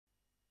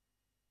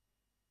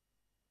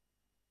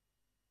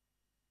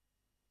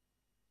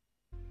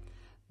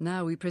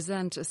Now we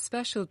present a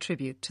special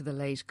tribute to the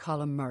late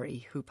Colm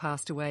Murray, who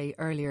passed away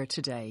earlier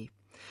today.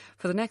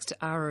 For the next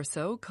hour or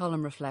so,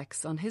 Colm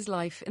reflects on his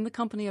life in the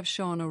company of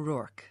Sean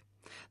O'Rourke.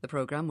 The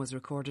programme was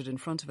recorded in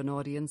front of an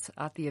audience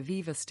at the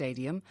Aviva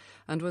Stadium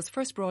and was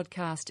first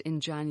broadcast in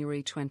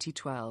January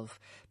 2012,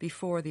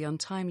 before the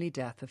untimely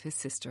death of his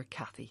sister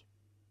Cathy.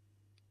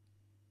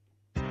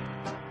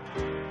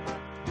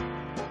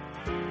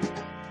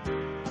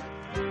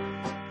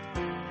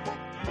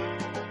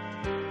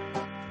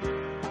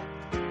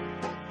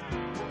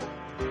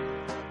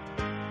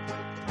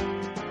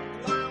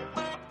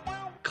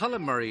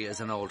 Colm Murray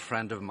is an old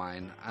friend of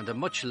mine and a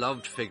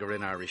much-loved figure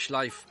in Irish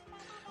life.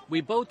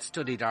 We both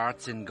studied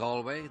arts in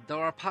Galway,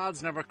 though our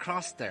paths never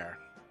crossed there.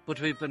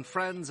 But we've been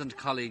friends and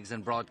colleagues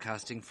in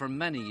broadcasting for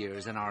many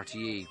years in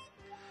RTE.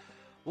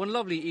 One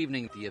lovely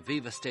evening at the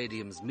Aviva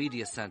Stadium's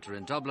Media Centre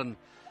in Dublin,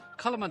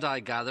 Colm and I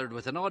gathered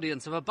with an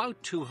audience of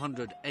about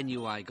 200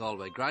 NUI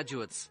Galway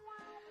graduates.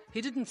 He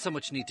didn't so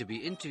much need to be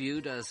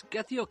interviewed as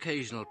get the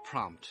occasional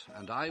prompt,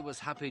 and I was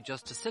happy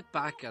just to sit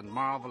back and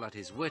marvel at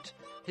his wit,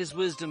 his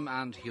wisdom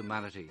and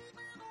humanity.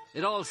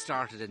 It all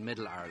started in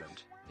Middle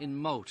Ireland, in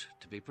Moate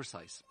to be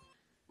precise.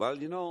 Well,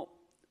 you know,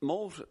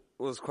 Moate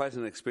was quite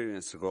an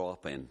experience to grow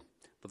up in.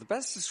 But the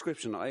best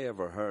description I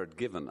ever heard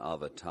given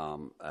of it,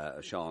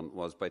 Sean,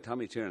 was by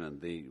Tommy Tiernan,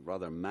 the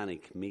rather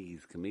manic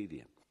Meath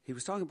comedian. He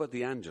was talking about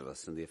the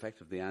Angelus and the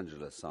effect of the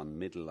Angelus on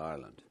Middle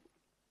Ireland.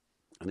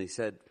 And he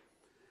said,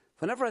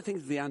 whenever I think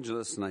of the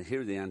Angelus and I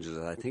hear the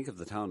Angelus, I think of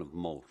the town of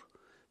Moate.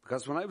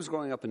 Because when I was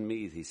growing up in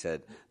Meath, he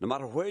said, no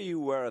matter where you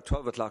were at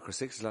 12 o'clock or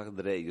 6 o'clock in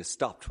the day, you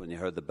stopped when you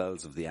heard the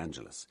bells of the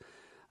Angelus.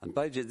 And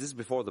this is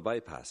before the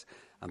bypass.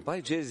 And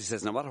by Jesus, he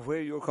says, no matter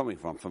where you're coming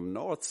from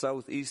north,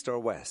 south, east or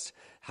west,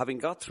 having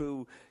got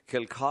through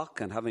Kilcock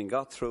and having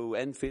got through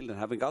Enfield and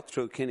having got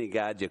through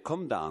Kinnegad, you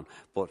come down.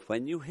 But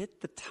when you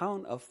hit the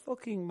town of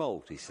fucking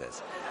Moate, he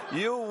says,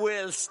 you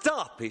will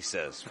stop, he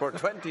says, for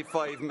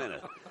 25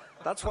 minutes.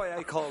 That's why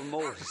I call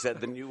Moate, he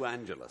said, the new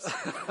Angelus.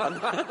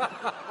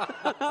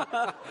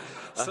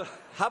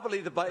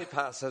 Happily, the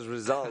bypass has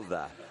resolved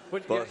that.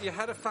 But you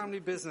had a family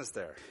business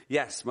there.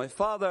 Yes, my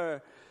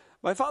father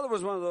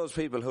was one of those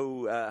people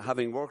who,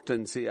 having worked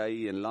in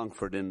CIE in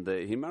Longford,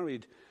 he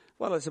married,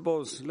 well, I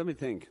suppose, let me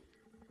think.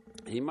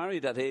 He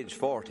married at age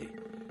 40.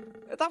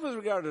 That was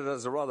regarded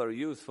as a rather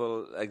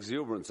youthful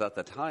exuberance at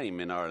the time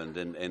in Ireland,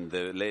 in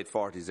the late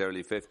 40s,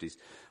 early 50s.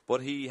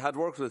 But he had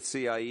worked with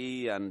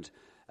CIE and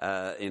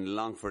in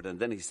Longford, and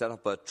then he set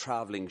up a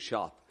travelling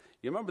shop.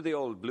 You remember the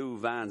old blue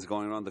vans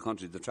going around the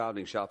country, the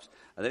travelling shops?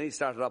 And then he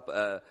started up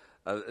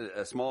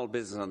a small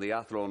business on the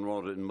Athlone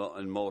Road in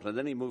Moate, and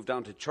then he moved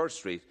down to Church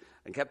Street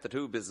and kept the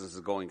two businesses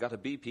going, got a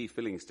BP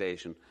filling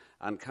station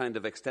and kind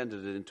of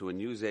extended it into a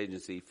news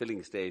agency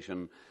filling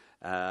station.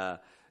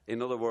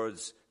 In other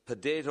words,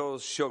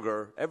 potatoes,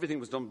 sugar, everything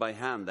was done by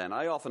hand then.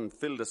 I often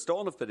filled a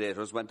stone of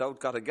potatoes, went out,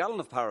 got a gallon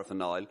of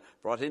paraffin oil,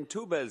 brought in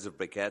 2 bales of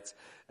briquettes,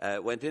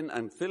 went in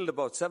and filled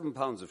about 7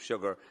 pounds of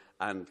sugar,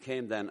 and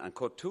came then and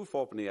cut 2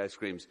 fourpenny ice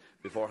creams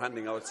before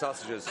handing out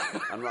sausages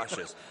and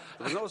rashes.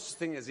 There was no such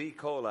thing as E.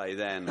 coli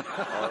then.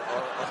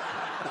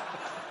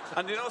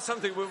 And you know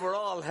something, we were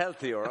all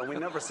healthier and we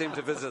never seemed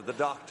to visit the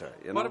doctor.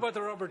 You know? What about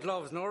the rubber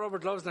gloves? No rubber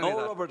gloves? No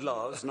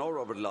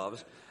rubber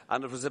gloves.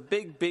 And it was a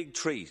big, big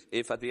treat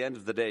if at the end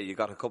of the day you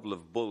got a couple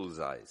of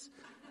bullseyes.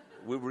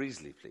 We were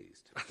easily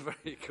pleased.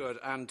 Very good.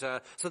 And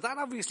so that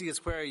obviously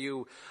is where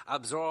you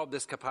absorb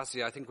this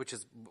capacity, I think, which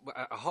is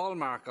a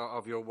hallmark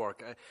of your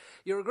work.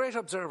 You're a great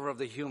observer of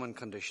the human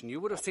condition. You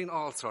would have seen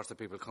all sorts of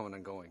people coming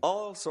and going.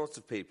 All sorts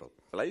of people.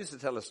 Well, I used to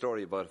tell a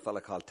story about a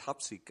fella called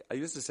Topsy. I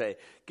used to say,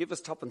 give us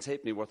tuppence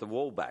halfpenny worth of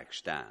woebag,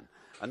 Stan.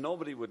 And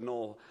nobody would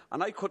know.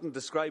 And I couldn't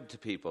describe to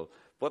people.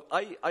 But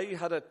I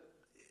had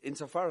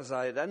insofar as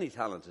I had any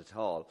talent at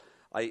all,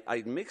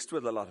 I mixed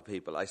with a lot of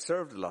people, I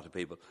served a lot of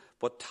people,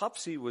 but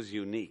Topsy was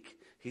unique.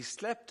 He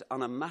slept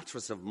on a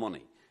mattress of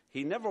money.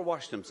 He never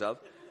washed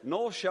himself.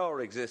 No shower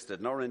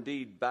existed, nor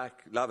indeed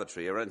back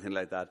lavatory or anything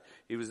like that.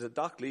 He was a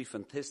dock leaf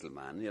and thistle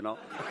man, you know.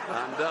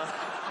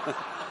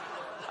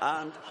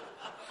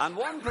 And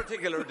one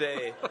particular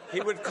day, he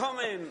would come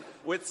in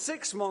with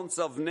 6 months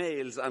of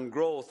nails and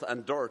growth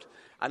and dirt,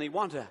 and he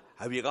wanted,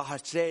 have you got a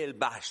stale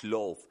bash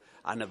loaf?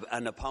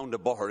 And a pound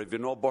of butter. If you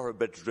know butter, a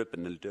bit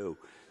dripping will do.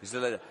 He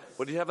said,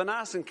 but he'd have an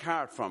ass and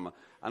cart from him.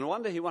 And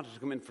one day he wanted to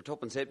come in for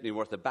tuppence halfpenny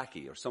worth of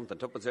baccy or something,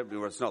 tuppence halfpenny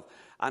worth of snuff.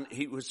 And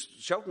he was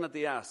shouting at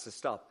the ass to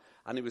stop.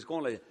 And he was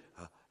going like,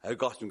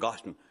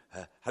 Gotten,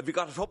 have you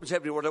got a tuppence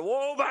halfpenny worth of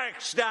woebag,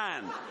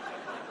 Stan?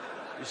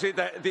 You see,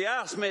 the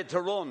ass made to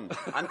run,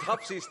 and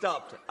Topsy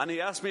stopped, and he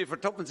asked me for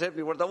tuppence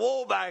halfpenny worth of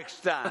woebag,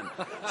 Stan.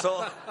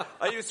 So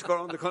I used to go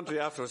around the country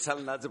afterwards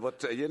telling lads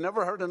about, you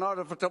never heard an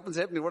order for tuppence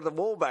halfpenny worth of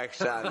woebag,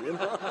 Stan, you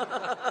know?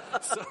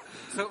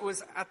 So it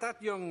was at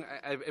that young,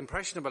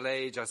 impressionable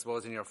age, I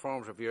suppose, in your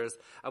formative years,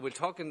 and we'll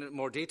talk in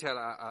more detail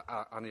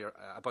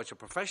about your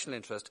professional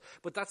interest,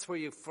 but that's where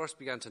you first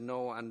began to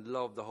know and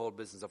love the whole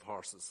business of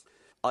horses.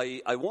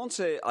 I won't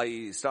say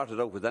I started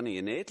out with any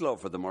innate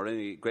love for them or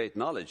any great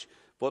knowledge,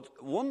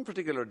 but one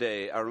particular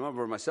day, I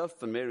remember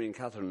myself and Mary and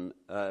Catherine,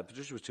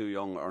 Patricia was too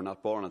young or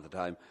not born at the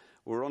time,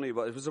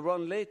 it was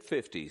around late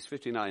 50s,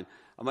 59,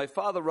 and my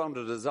father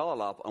rounded us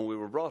all up and we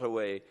were brought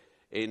away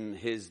in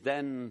his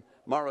then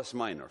Morris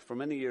Minor. For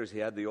many years he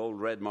had the old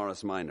red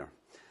Morris Minor,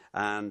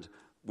 and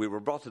we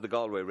were brought to the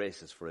Galway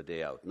races for a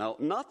day out. Now,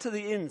 not to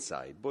the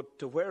inside, but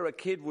to where a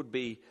kid would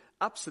be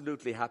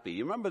absolutely happy.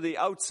 You remember the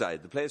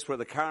outside, the place where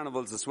the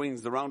carnivals, the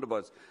swings, the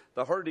roundabouts,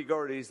 the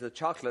hurdy-gurdies, the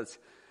chocolates.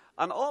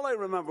 And all I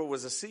remember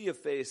was a sea of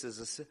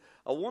faces,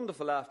 a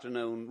wonderful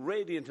afternoon,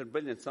 radiant and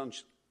brilliant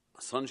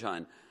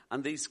sunshine,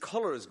 and these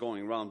colours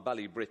going round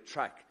Ballybrit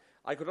track.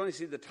 I could only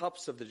see the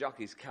tops of the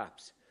jockeys'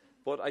 caps.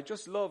 But I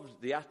just loved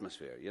the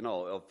atmosphere,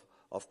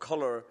 of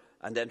colour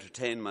and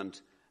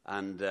entertainment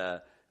and,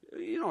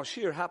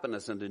 sheer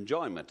happiness and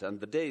enjoyment. And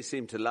the day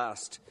seemed to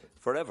last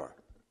forever.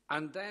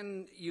 And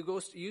then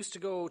you used to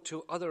go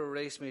to other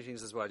race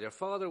meetings as well. Your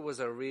father was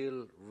a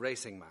real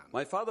racing man.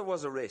 My father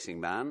was a racing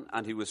man,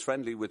 and he was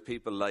friendly with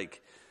people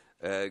like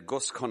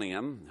Gus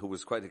Cunningham, who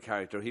was quite a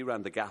character. He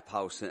ran the Gap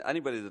House.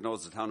 Anybody that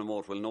knows the town of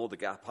Moat will know the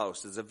Gap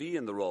House. There's a V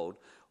in the road.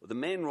 The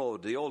main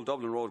road, the old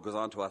Dublin road, goes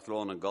on to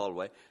Athlone and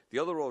Galway. The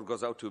other road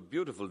goes out to a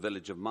beautiful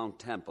village of Mount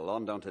Temple,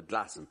 on down to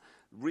Glasson.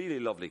 Really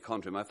lovely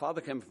country. My father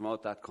came from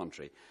out that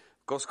country.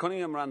 Gus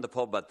Cunningham ran the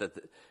pub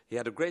he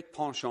had a great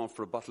penchant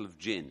for a bottle of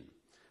gin.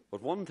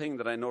 But one thing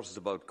that I noticed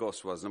about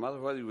Gus was, no matter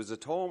whether he was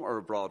at home or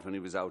abroad when he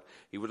was out,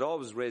 he would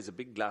always raise a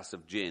big glass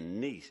of gin,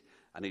 neat,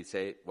 and he'd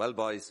say, "Well,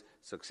 boys,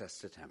 success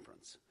to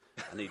temperance."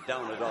 And he'd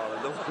down it all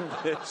in the one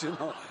bit,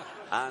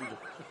 And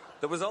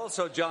there was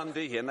also John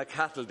Deehan, a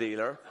cattle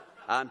dealer,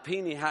 and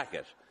Peeny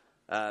Hackett.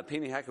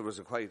 Peeny Hackett was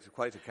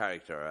quite a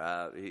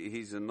character.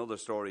 He's another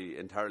story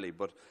entirely,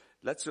 but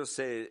let's just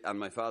say, and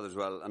my father as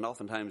well, and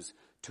oftentimes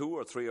 2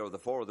 or 3 or the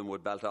 4 of them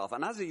would belt off.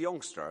 And as a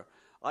youngster,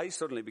 I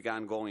suddenly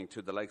began going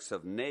to the likes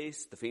of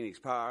Naas, the Phoenix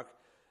Park,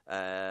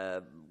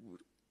 Tramore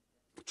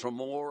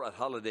at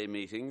holiday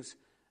meetings,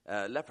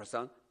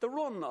 Leopardstown, the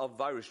run of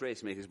Irish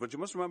race meetings. But you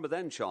must remember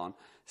then, Sean,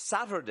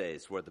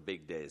 Saturdays were the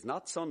big days,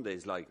 not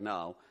Sundays like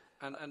now.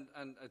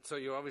 And so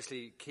you're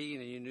obviously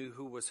keen and you knew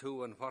who was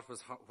who and what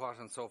was what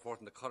and so forth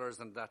and the colours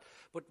and that.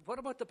 But what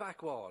about the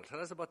back wall? Tell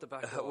us about the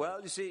back wall.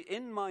 Well, you see,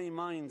 in my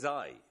mind's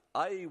eye,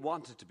 I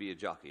wanted to be a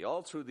jockey.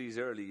 All through these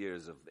early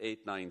years of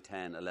 8, 9,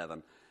 10,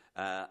 11,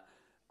 I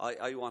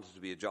wanted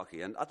to be a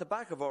jockey. And at the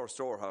back of our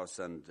storehouse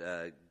and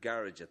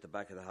garage at the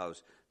back of the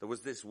house, there was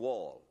this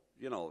wall,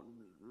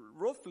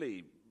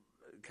 roughly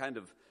kind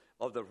of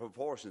the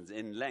proportions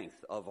in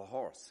length of a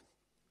horse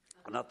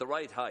and at the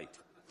right height.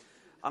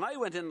 And I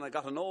went in and I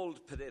got an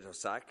old potato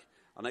sack,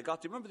 and do you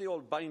remember the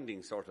old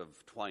binding sort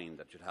of twine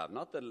that you'd have?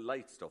 Not the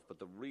light stuff, but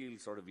the real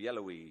sort of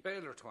yellowy...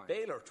 Baler twine.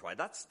 Baler twine,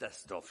 that's the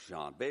stuff,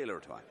 Sean,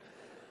 baler twine.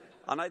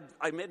 And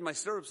I made my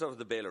stirrups out of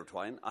the baler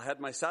twine. I had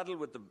my saddle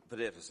with the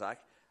potato sack.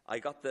 I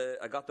got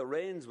the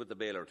reins with the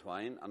baler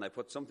twine, and I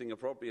put something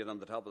appropriate on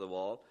the top of the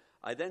wall.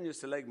 I then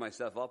used to leg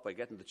myself up by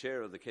getting the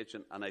chair of the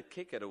kitchen, and I'd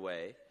kick it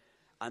away.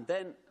 And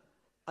then...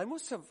 I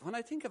must have, when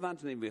I think of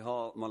Anthony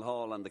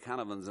Mulhall and the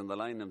Canavans and the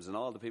Lynhams and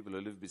all the people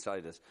who live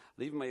beside us,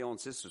 and even my own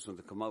sisters when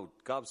they come out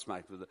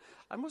gobsmacked with it,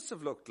 I must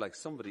have looked like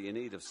somebody in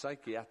need of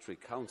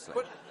psychiatric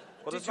counselling.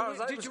 But as far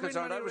as I was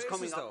concerned, I was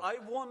coming up. I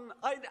won.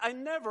 I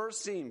never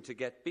seemed to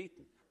get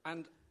beaten.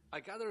 And I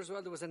gather as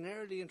well there was an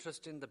early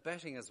interest in the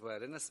betting as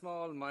well, in a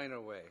small,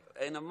 minor way.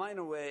 In a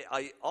minor way,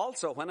 I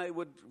also, when I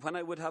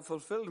would have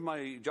fulfilled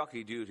my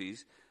jockey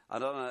duties,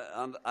 and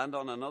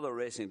on another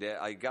racing day,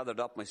 I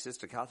gathered up my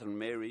sister Catherine,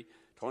 Mary,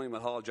 Tony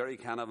Mulhall, Jerry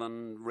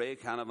Canavan, Ray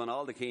Canavan,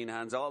 all the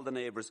Keenhans, all the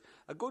neighbours,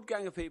 a good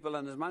gang of people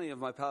and as many of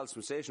my pals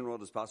from Station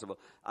Road as possible,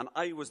 and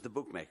I was the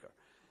bookmaker.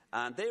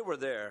 And they were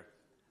there,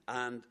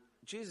 and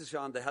Jesus,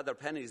 Sean, they had their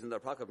pennies in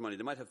their pocket money.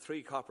 They might have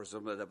 3 coppers or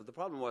something like that, but the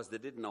problem was they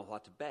didn't know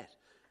what to bet.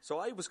 So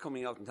I was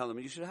coming out and telling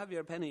them, you should have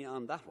your penny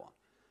on that one.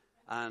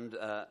 And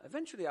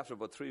eventually, after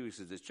about 3 weeks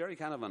of this, Jerry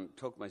Canavan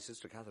took my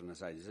sister Catherine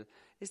aside. He said,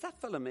 "Is that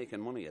fella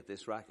making money at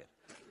this racket?"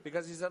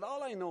 Because he said,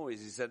 all I know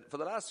is, he said, for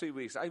the last 3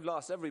 weeks, I've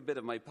lost every bit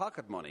of my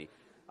pocket money,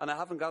 and I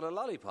haven't got a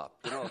lollipop.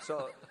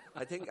 So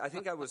I think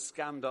I was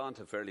scammed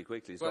onto fairly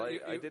quickly. So well,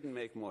 I didn't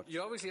make much.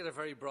 You obviously had a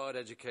very broad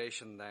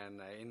education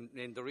then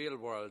in the real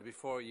world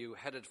before you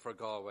headed for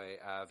Galway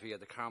via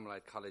the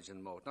Carmelite College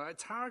in Moat. Now,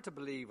 it's hard to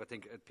believe, I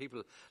think,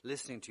 people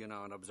listening to you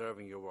now and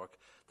observing your work,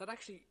 that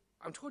actually...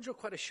 I'm told you're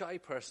quite a shy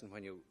person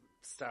when you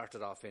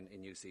started off in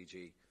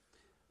UCG.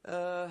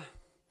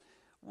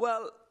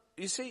 Well,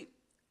 you see,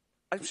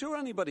 I'm sure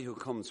anybody who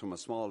comes from a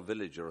small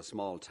village or a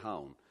small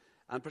town,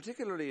 and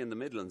particularly in the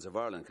Midlands of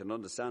Ireland, can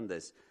understand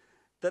this.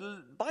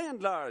 By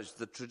and large,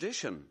 the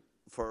tradition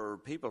for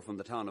people from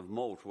the town of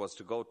Moat was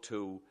to go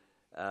to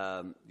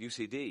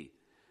UCD.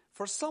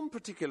 For some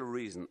particular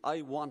reason,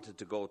 I wanted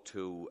to go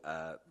to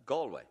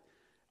Galway.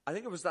 I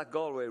think it was that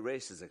Galway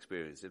races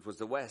experience. It was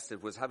the West.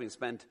 It was having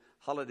spent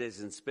holidays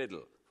in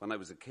Spiddle when I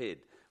was a kid.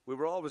 We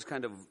were always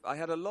I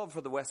had a love for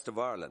the West of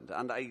Ireland,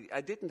 and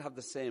I didn't have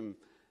the same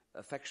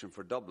affection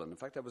for Dublin. In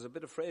fact, I was a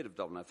bit afraid of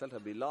Dublin. I felt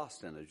I'd be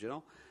lost in it, you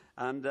know.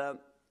 And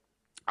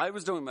I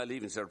was doing my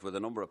leaving cert with a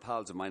number of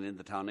pals of mine in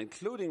the town,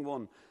 including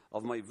one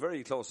of my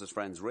very closest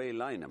friends, Ray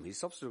Lynham. He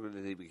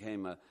subsequently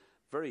became a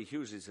very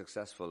hugely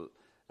successful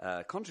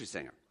country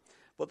singer.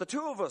 But the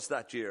two of us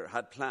that year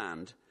had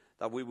planned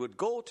that we would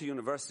go to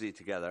university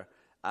together,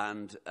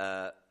 and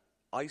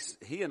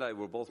he and I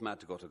were both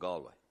meant to go to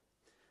Galway.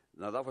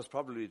 Now, that was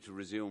probably to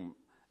resume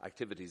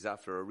activities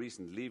after a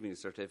recent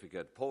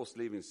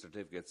post-leaving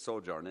certificate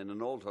sojourn in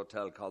an old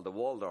hotel called the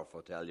Waldorf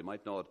Hotel. You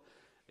might know it.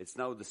 It's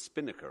now the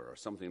Spinnaker or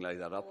something like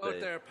that. Out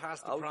there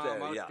past the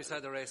prom,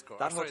 beside the racecourse.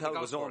 That hotel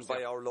was owned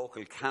by our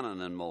local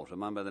canon in Moat, a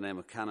man by the name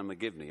of Canon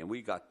McGivney, and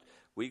we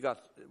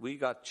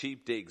got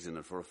cheap digs in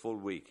it for a full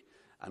week,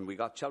 and we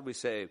got, shall we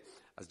say,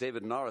 as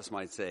David Norris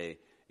might say,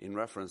 in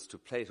reference to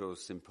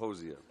Plato's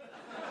Symposium,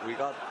 we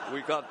got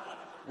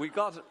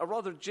a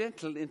rather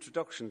gentle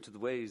introduction to the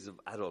ways of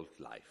adult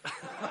life.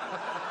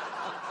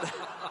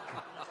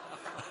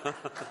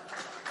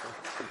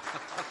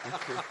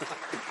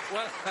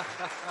 Well,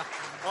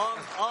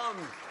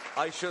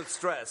 I should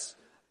stress,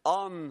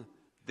 on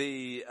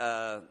the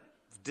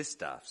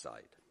distaff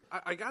side.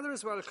 I gather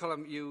as well,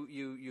 Colm,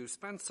 you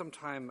spent some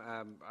time,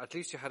 at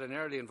least you had an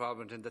early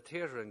involvement in the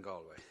theatre in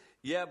Galway.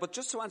 Yeah, but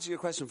just to answer your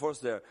question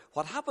first there,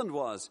 what happened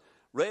was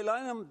Ray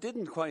Lynham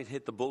didn't quite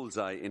hit the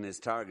bullseye in his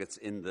targets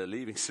in the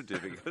leaving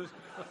certificate.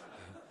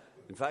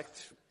 In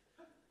fact,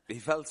 he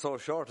fell so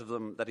short of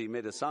them that he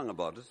made a song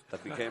about it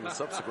that became a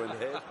subsequent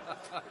hit.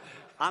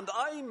 And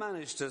I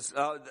managed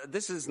to...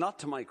 this is not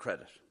to my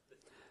credit,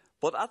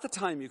 but at the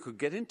time you could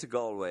get into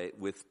Galway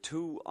with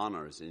 2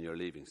 honours in your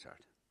leaving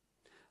cert.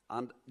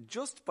 And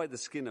just by the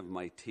skin of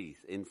my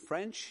teeth, in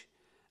French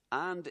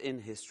and in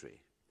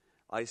history,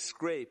 I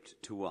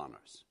scraped 2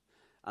 honours.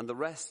 And the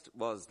rest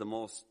was the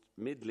most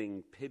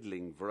middling,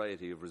 piddling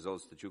variety of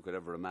results that you could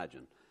ever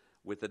imagine,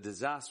 with a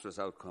disastrous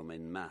outcome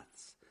in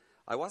maths.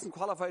 I wasn't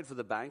qualified for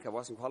the bank. I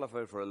wasn't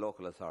qualified for a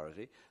local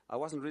authority. I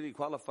wasn't really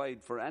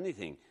qualified for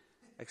anything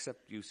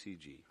except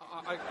UCG.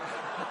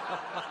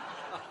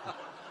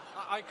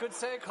 I could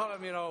say,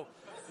 Colm, you know,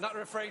 not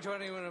referring to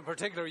anyone in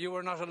particular, you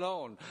were not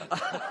alone.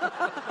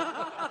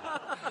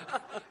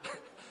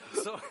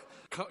 So,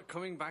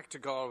 coming back to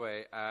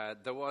Galway,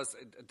 there was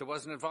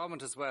an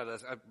involvement as well.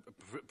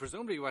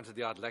 Presumably you went to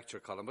the odd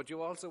lecture, Colm, but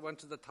you also went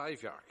to the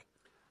Taibhdearc.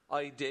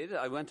 I did.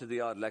 I went to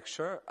the odd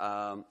lecture.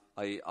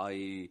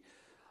 I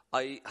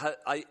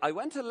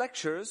went to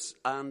lectures,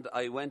 and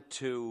I went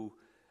to...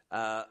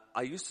 I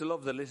used to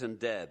love the Lit and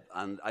Deb,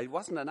 and I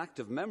wasn't an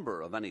active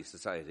member of any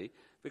society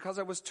because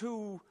I was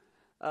too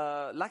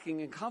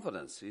lacking in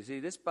confidence. You see,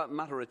 this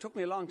matter, it took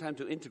me a long time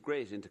to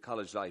integrate into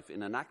college life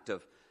in an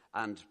active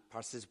and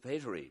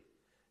participatory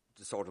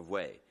sort of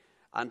way.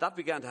 And that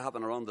began to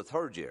happen around the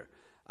 3rd year.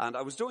 And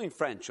I was doing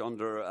French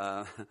under...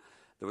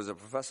 there was a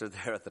professor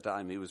there at the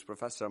time. He was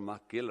Professor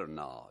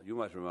MacGillernaw. You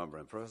might remember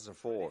him. Professor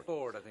Ford.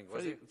 Ford, I think,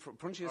 was he?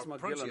 Prunchius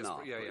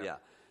MacGillernaw. Yeah.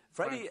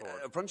 Freddie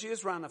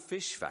Prunchius ran a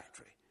fish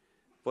factory.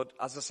 But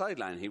as a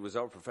sideline, he was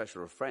our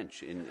professor of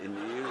French in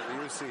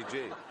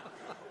UCG.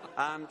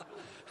 And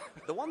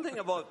the one thing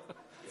about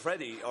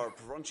Freddie, or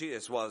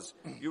Prunchius, was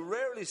you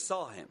rarely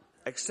saw him,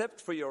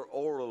 except for your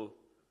oral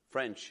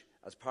French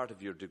as part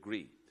of your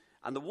degree.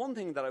 And the one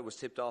thing that I was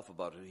tipped off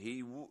about it,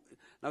 he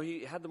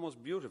had the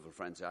most beautiful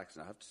French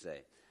accent, I have to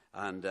say.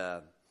 And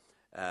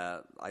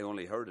I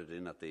only heard it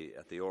at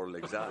the oral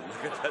exam.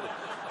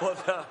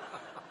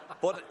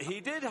 But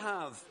he did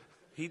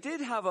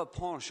have a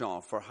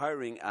penchant for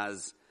hiring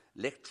as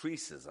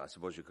lectrices, I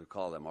suppose you could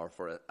call them, or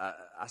for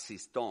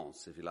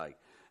assistants, if you like.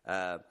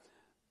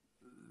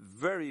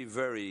 Very,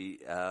 very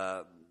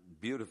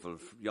beautiful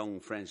young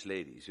French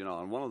ladies, you know.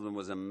 And one of them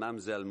was a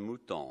Mademoiselle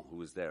Mouton, who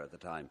was there at the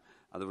time.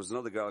 And there was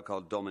another girl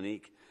called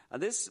Dominique.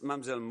 And this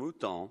Mademoiselle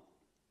Mouton,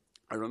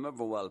 I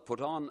remember well, put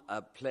on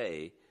a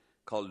play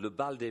called Le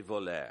Bal des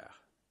Voleurs.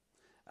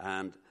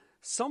 And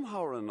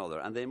somehow or another,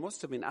 and they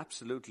must have been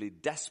absolutely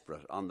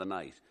desperate on the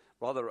night,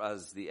 rather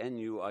as the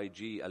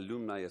NUIG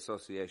Alumni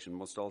Association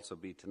must also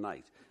be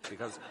tonight,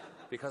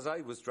 because I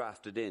was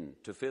drafted in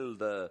to fill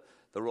the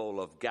role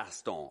of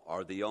Gaston,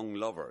 or the young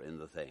lover in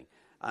the thing.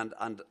 And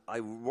I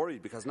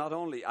worried because not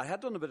only, I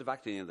had done a bit of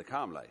acting in the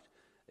Carmelite,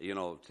 you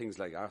know, things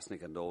like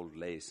Arsenic and Old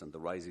Lace and The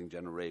Rising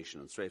Generation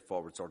and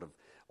straightforward sort of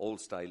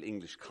old-style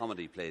English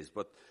comedy plays.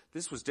 But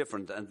this was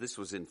different, and this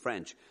was in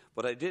French.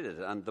 But I did it,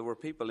 and there were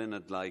people in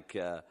it like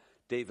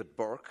David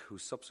Burke, who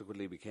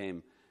subsequently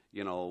became,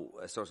 you know,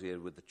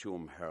 associated with the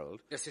Tuam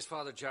Herald. Yes, his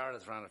father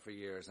Jared ran it for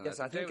years. And yes,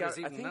 I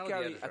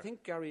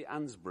think Gary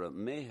Ansborough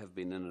may have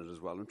been in it as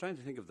well. I'm trying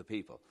to think of the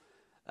people.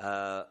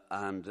 But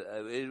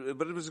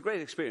it was a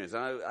great experience.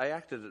 And I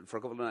acted for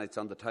a couple of nights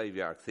on the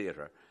Taibhdearc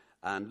Theatre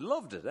and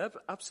loved it,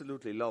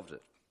 absolutely loved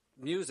it.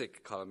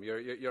 Music, Colm,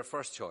 your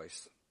first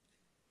choice.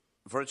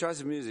 For a choice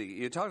of music,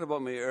 you talked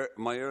about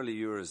my early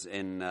years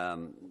in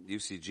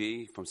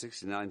UCG from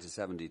 69 to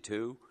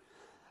 72.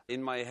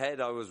 In my head,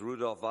 I was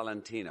Rudolph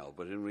Valentino,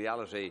 but in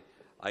reality,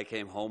 I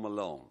came home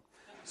alone.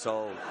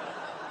 So,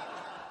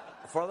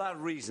 for that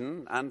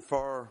reason, and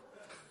for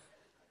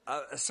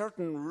a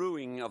certain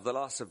ruining of the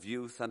loss of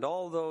youth and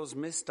all those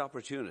missed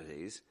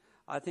opportunities,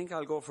 I think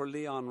I'll go for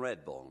Leon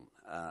Redbone,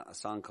 a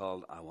song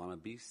called I Wanna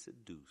Be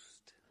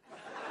Seduced.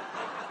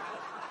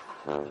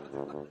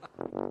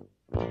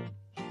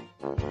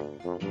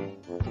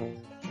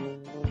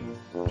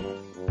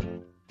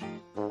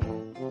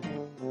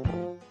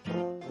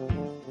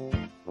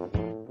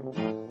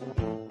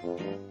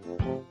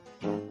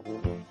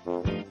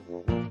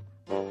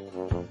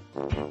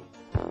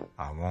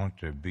 I want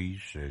to be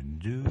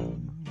seduced.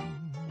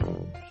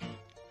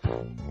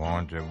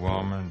 Want a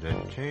woman to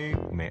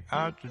take me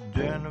out to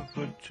dinner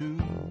for two.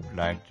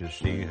 Like to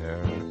see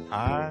her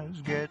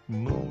eyes get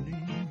moody,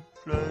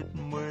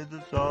 flirting with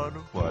the thought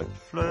of what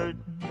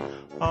flirting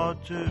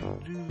ought to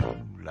do.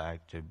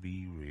 Like to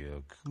be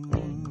real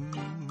cool.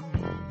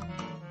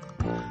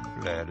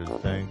 Let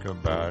us think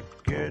about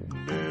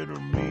getting rid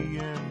of me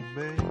in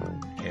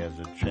bed. Here's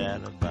a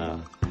chat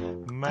about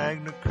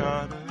Magna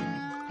Carta,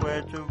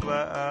 Puerto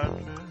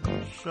Vallarta,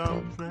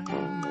 something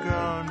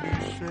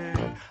Gandhi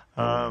said.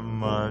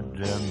 I'm a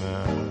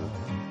dimmer,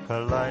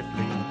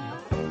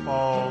 politely,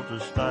 falter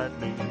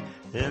slightly,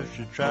 if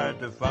she tried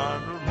to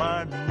fondle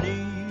my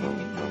knee.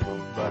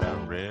 But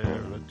I'm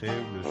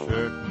relatively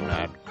certain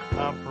I'd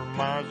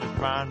compromise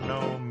if I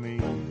know me.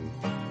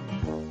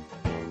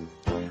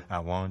 I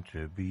want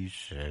to be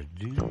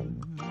seduced.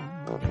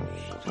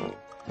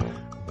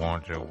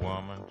 Want a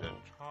woman to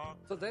talk.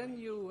 So then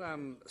you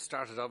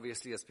started,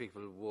 obviously, as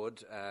people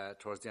would,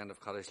 towards the end of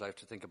college life,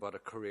 to think about a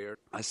career.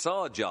 I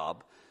saw a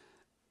job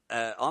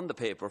on the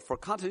paper for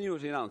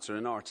continuity announcer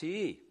in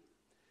RTE.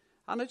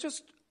 And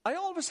I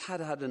always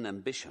had an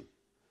ambition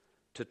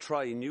to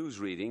try news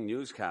reading,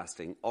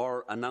 newscasting,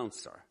 or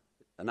announcing.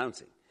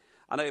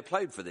 And I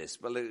applied for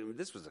this. Well,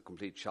 this was a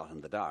complete shot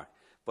in the dark.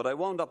 But I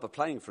wound up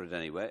applying for it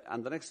anyway.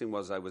 And the next thing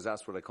was I was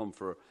asked would I come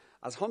for,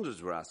 as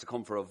hundreds were asked, to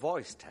come for a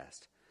voice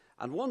test.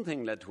 And one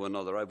thing led to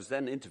another. I was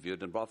then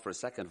interviewed and brought for a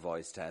second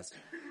voice test.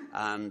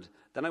 And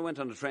then I went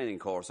on a training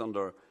course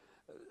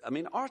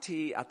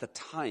RTE at the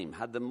time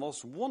had the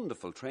most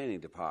wonderful training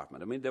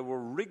department. I mean, there were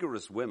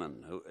rigorous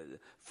women,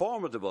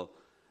 formidable.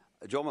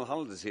 Joe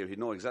Mulholland is here. He'd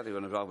know exactly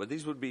what I'm talking about.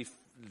 These would be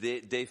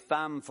des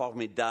femmes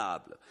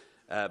formidables.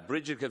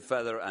 Bridget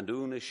Kilfeather and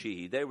Una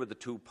Sheehy. They were the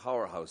two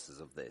powerhouses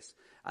of this.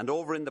 And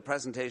over in the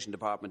presentation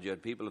department, you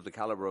had people of the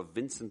calibre of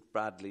Vincent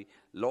Bradley,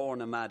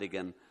 Lorna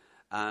Madigan,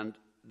 and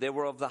they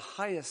were of the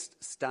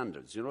highest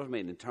standards, you know what I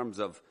mean, in terms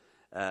of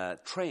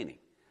training.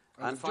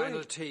 And the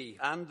final T.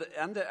 And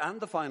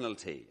the final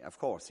T, of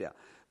course, yeah.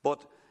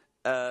 But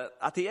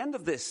at the end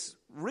of this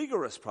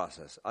rigorous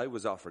process, I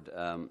was offered,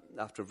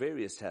 after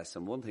various tests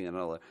and one thing and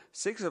another,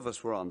 6 of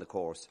us were on the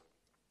course,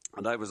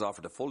 and I was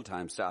offered a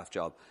full-time staff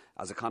job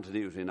as a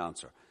continuity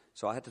announcer.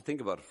 So I had to think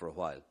about it for a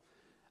while.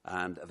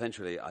 And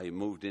eventually I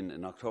moved in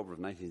October of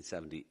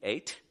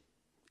 1978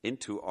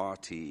 into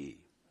RTE.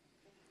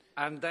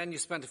 And then you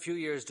spent a few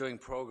years doing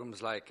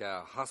programmes like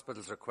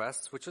Hospital's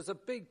Requests, which was a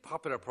big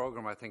popular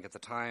programme, I think, at the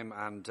time.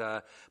 And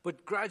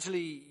but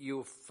gradually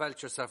you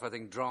felt yourself, I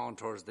think, drawn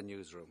towards the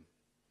newsroom.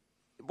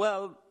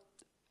 Well,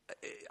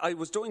 I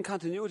was doing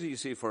continuity, you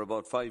see, for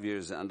about 5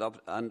 years. And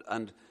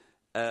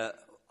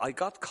I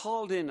got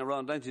called in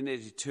around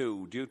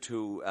 1982 due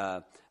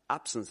to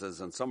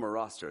absences on summer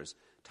rosters.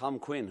 Tom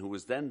Quinn, who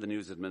was then the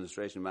news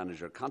administration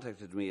manager,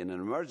 contacted me in an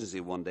emergency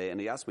one day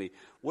and he asked me,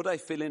 would I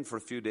fill in for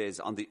a few days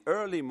on the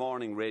early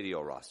morning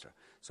radio roster?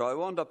 So I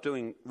wound up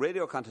doing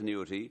radio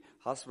continuity,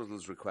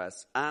 Hospital's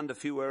Requests, and a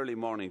few early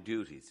morning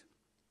duties.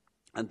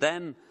 And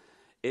then,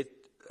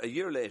 a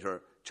year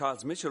later,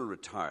 Charles Mitchell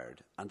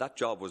retired and that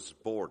job was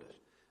boarded.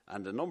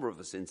 And a number of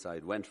us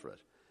inside went for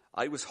it.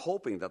 I was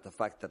hoping that the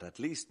fact that at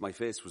least my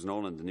face was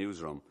known in the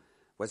newsroom.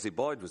 Wesley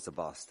Boyd was the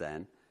boss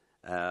then.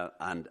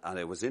 And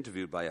I was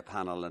interviewed by a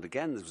panel, and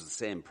again, this was the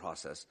same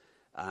process.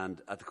 And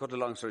to cut a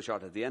long story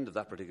short, at the end of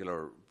that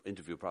particular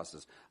interview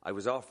process, I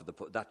was offered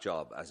that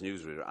job as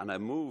newsreader, and I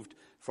moved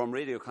from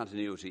radio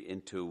continuity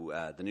into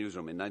the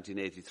newsroom in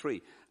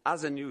 1983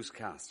 as a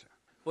newscaster.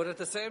 But at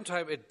the same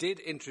time, it did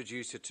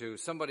introduce you to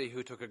somebody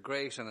who took a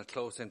great and a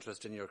close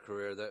interest in your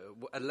career,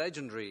 a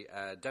legendary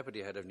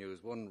deputy head of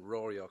news, one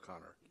Rory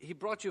O'Connor. He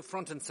brought you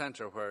front and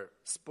centre where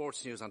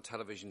sports news on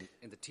television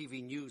in the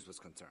TV news was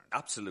concerned.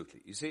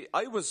 Absolutely. You see,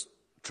 I was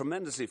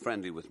tremendously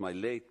friendly with my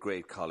late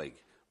great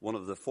colleague, one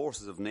of the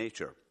forces of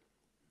nature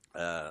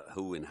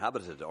who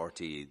inhabited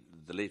RTE,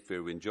 the late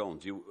Veer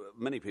Wynne-Jones.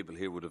 Many people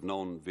here would have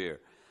known Veer.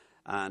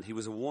 And he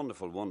was a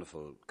wonderful,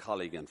 wonderful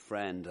colleague and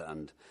friend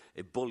and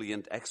a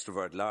buoyant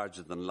extrovert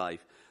larger than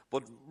life.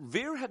 But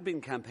Veer had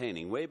been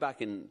campaigning way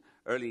back in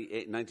early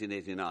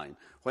 1989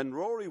 when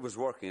Rory was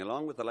working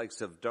along with the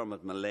likes of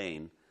Dermot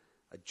Mullane.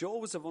 Joe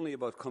was only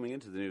about coming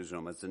into the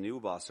newsroom as the new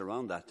boss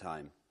around that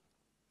time.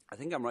 I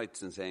think I'm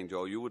right in saying,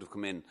 Joe, you would have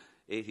come in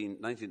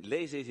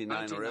late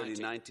 89 or early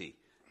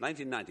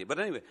 1990. But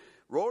anyway,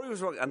 Rory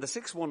was working, and the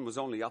 6-1 was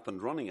only up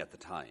and running at the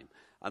time.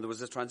 And there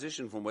was a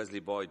transition from Wesley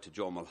Boyd to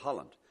Joe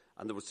Mulholland.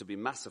 And there was to be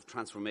massive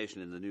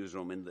transformation in the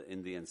newsroom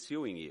in the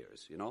ensuing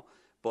years, you know.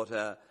 But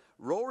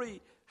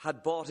Rory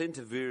had bought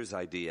into Veer's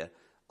idea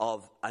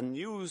of a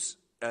news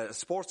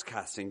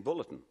sportscasting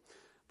bulletin.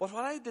 But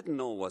what I didn't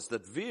know was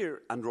that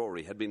Veer and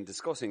Rory had been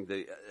discussing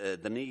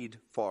the need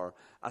for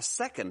a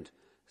second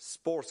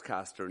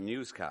sportscaster,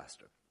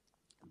 newscaster,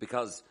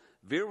 because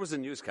Veer was a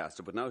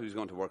newscaster, but now he was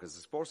going to work as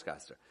a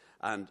sportscaster.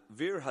 And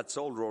Veer had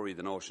sold Rory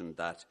the notion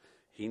that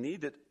he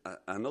needed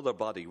another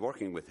body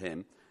working with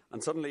him.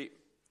 And suddenly,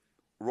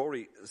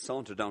 Rory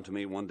sauntered down to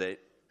me one day.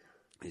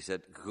 He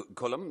said,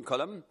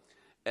 Colm,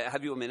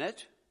 have you a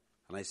minute?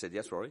 And I said,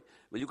 yes, Rory.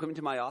 Will you come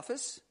into my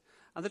office?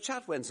 And the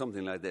chat went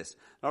something like this.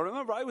 Now,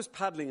 remember, I was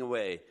paddling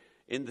away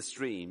in the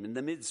stream, in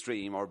the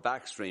midstream or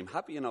backstream,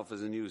 happy enough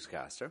as a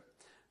newscaster,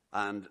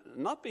 and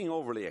not being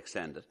overly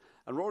extended.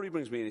 And Rory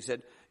brings me in, he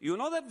said, you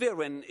know that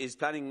Virwin is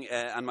planning,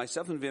 and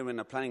myself and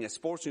Virwin are planning a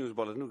sports news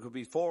bulletin. It could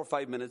be 4 or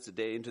 5 minutes a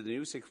day into the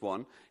new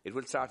 6-1. It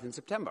will start in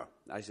September.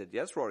 I said,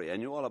 yes, Rory, I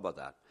knew all about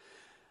that.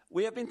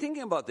 We have been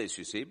thinking about this,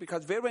 you see,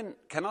 because Virwin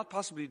cannot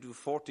possibly do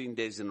 14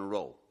 days in a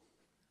row.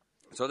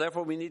 So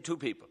therefore we need 2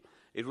 people.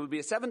 It will be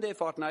a 7-day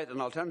fortnight,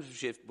 an alternative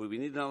shift, but we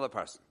need another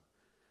person.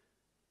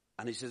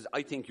 And he says,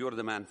 I think you're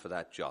the man for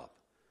that job.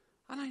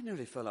 And I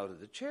nearly fell out of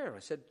the chair. I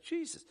said,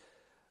 Jesus.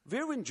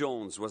 Virwin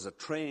Jones was a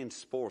trained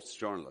sports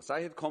journalist.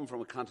 I had come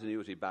from a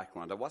continuity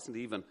background. I wasn't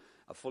even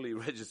a fully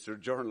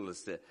registered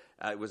journalist.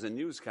 I was a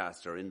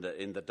newscaster in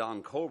the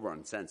Don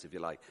Coburn sense, if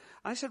you like.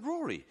 And I said,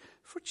 Rory,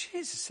 for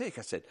Jesus' sake,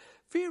 I said,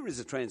 Veer is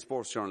a trained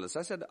sports journalist.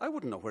 I said, I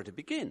wouldn't know where to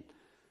begin.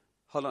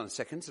 Hold on a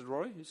second, said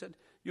Rory. He said,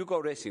 you go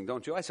racing,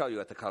 don't you? I saw you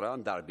at the Curragh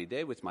on Derby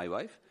Day with my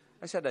wife.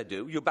 I said, I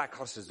do. You back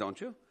horses,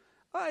 don't you?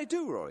 I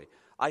do, Rory.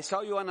 I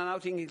saw you on an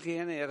outing in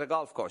Kilkenny at a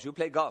golf course. You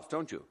play golf,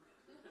 don't you?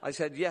 I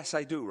said, yes,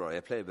 I do, Rory. I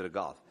play a bit of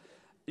golf.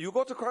 You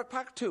go to Cork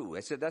Park too?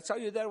 I said, I saw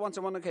you there once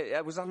on one occasion.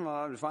 I was on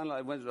a final.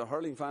 I went to a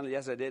hurling final.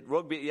 Yes, I did.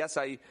 Rugby, yes,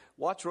 I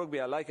watch rugby.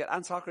 I like it.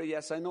 And soccer,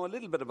 yes, I know a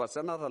little bit about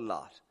it, not a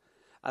lot.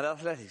 And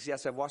athletics,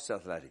 yes, I've watched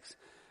athletics.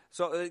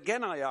 So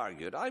again, I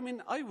argued. I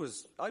mean, I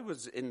was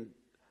in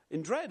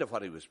dread of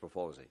what he was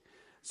proposing.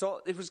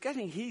 So it was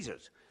getting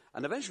heated.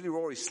 And eventually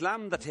Rory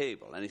slammed the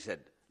table and he said,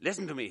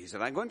 listen to me. He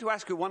said, I'm going to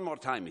ask you one more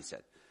time, he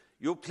said.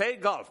 You play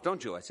golf,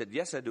 don't you? I said,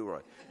 yes, I do, Roy.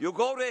 You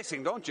go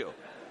racing, don't you?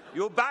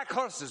 You back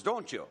horses,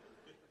 don't you?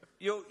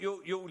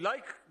 You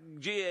like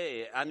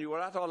GA and you were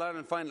at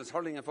All-Ireland finals,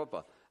 hurling and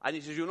football. And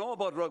he says, you know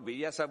about rugby?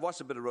 Yes, I've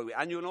watched a bit of rugby.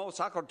 And you know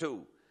soccer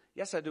too?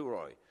 Yes, I do,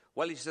 Roy.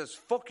 Well, he says,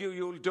 fuck you,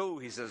 you'll do,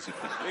 he says.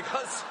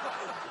 Because,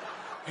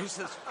 he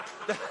says...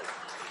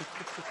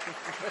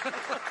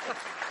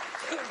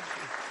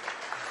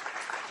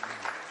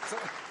 So,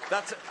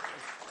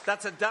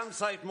 that's a damn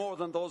sight more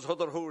than those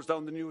other whores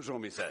down the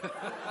newsroom, he said.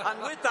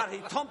 And with that, he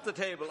thumped the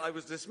table. I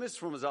was dismissed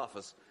from his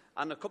office.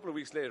 And a couple of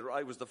weeks later,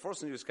 I was the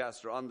first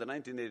newscaster on the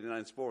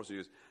 1989 Sports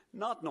News,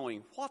 not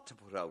knowing what to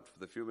put out for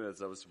the few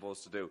minutes I was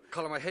supposed to do.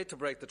 Colm, I hate to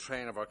break the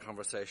train of our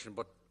conversation,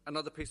 but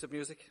another piece of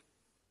music?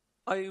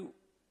 I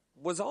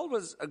was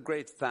always a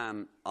great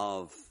fan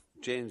of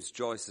James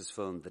Joyce's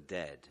film The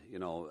Dead. You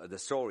know, the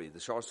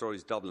short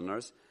stories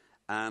Dubliners.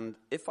 And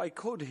if I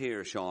could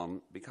hear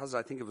Sean, because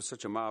I think it was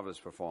such a marvellous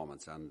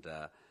performance, and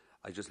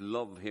I just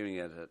love hearing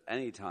it at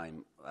any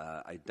time,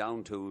 I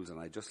down tools and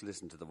I just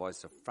listen to the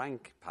voice of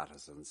Frank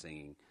Patterson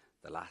singing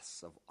The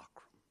Lass of Aughrim.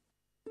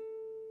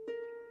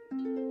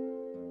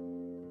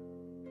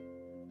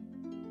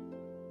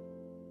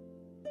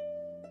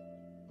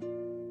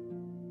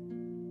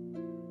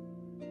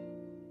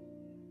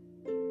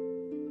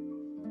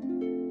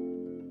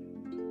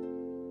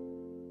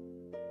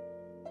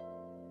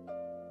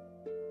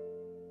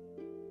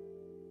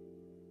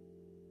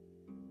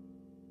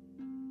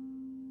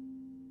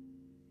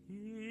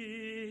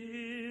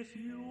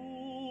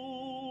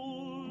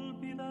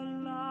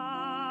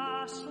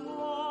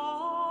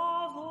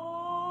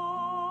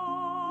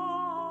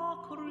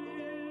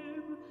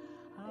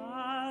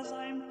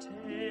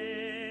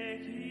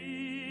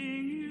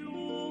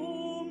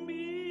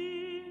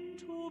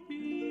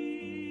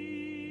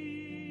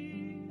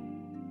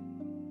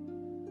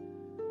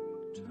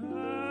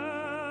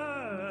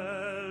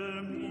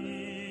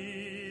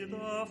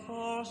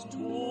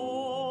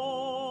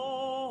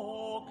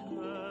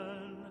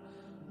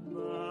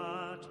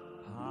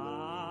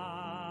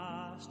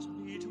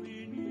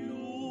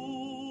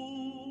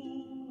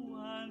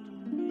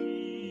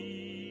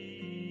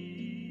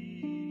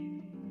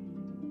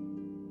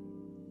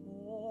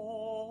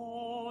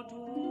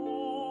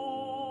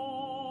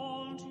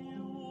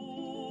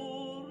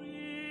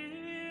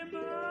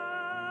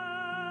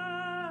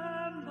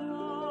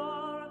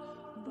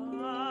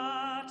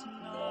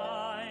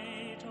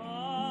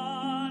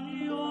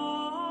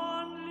 Your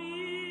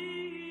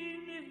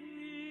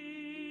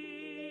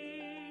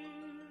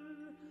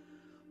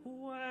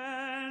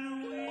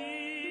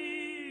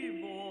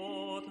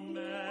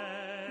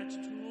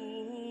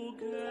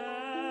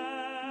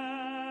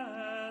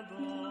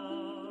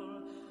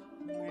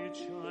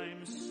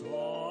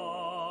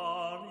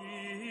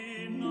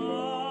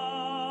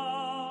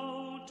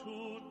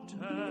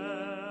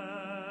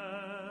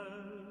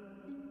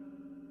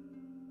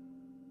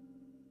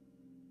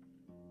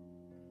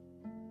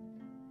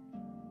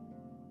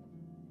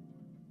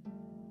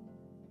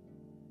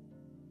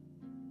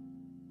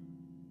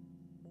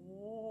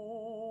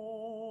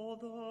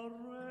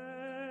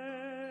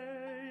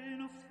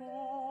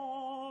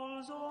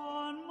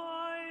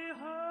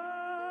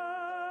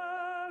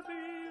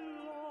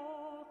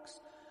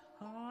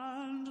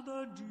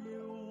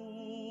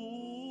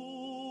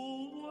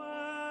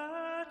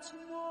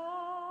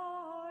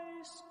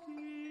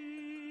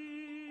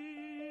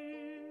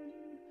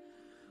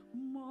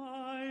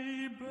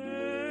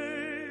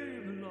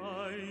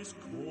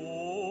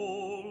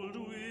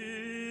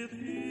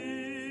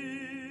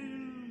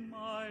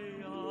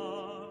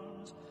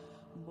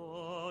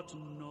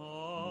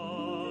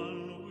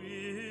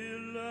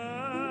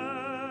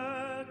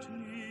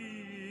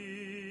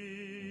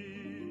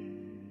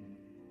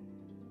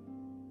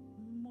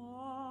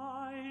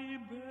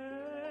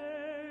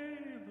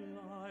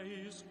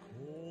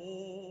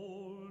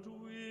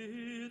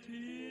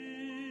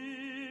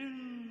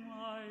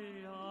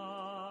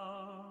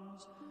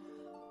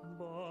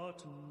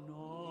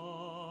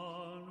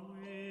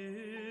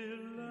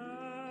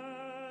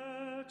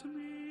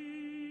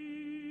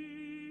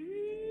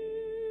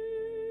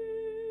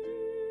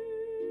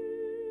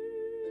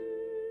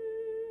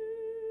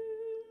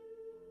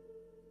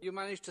you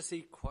managed to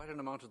see quite an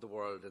amount of the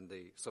world in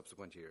the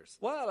subsequent years.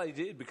 Well, I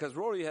did, because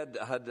Rory had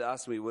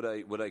asked me would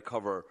I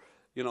cover,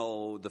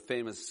 the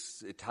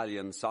famous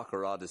Italian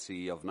soccer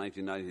odyssey of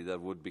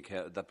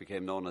 1990 that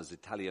became known as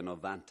Italia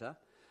 90.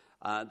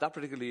 That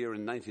particular year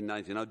in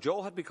 1990. Now,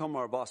 Joe had become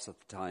our boss at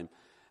the time,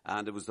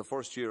 and it was the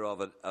first year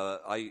of it.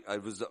 I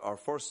was our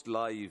first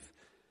live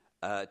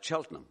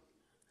Cheltenham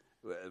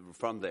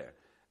from there.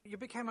 You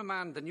became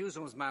the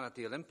newsroom's man at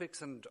the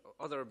Olympics and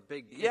other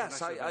big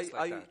yes, international events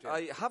like that.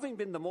 I, having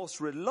been the most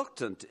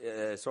reluctant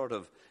sort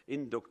of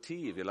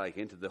inductee, if you like,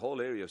 into the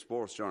whole area of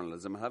sports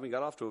journalism, and having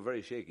got off to a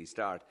very shaky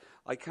start,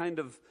 I kind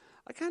of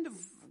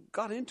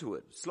got into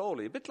it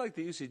slowly, a bit like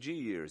the UCG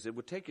years. It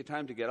would take you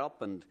time to get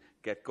up and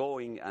get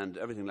going and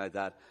everything like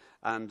that.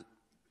 And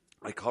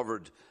I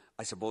covered,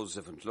 I suppose,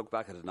 if I look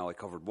back at it now, I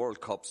covered World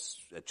Cups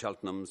at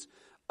Cheltenham's,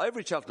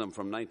 every Cheltenham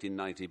from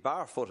 1990,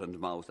 bar foot and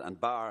mouth, and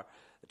bar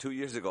 2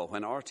 years ago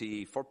when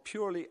RTE, for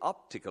purely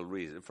optical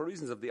reasons, for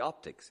reasons of the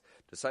optics,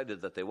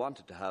 decided that they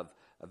wanted to have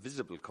a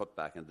visible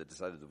cutback, and they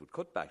decided they would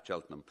cut back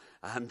Cheltenham.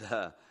 And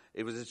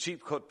it was a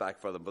cheap cutback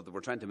for them, but they were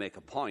trying to make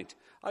a point.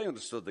 I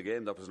understood the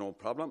game, that was no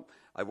problem.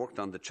 I worked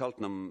on the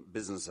Cheltenham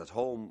business at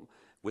home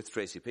with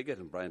Tracy Piggott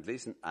and Brian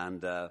Gleeson,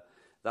 and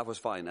that was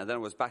fine. And then I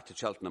was back to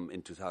Cheltenham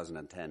in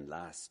 2010,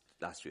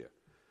 last year.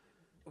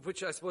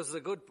 Which I suppose is a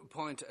good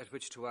point at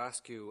which to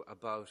ask you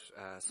about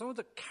some of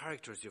the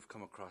characters you've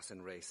come across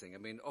in racing. I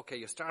mean, okay,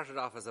 you started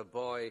off as a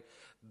boy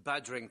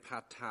badgering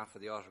Pat Taff for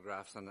the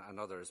autographs and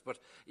others, but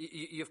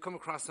you've come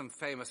across some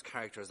famous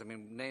characters. I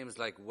mean, names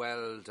like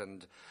Weld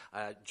and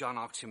John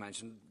Ox you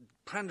mentioned.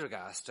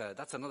 Prendergast,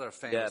 that's another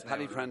famous name. Yeah,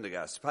 Paddy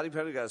Prendergast. Paddy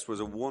Prendergast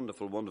was a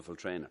wonderful, wonderful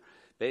trainer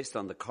based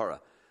on the Curragh.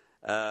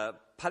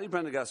 Paddy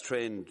Prendergast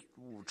trained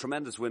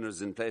tremendous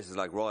winners in places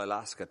like Royal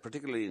Ascot,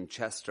 particularly in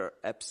Chester,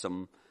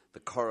 Epsom, the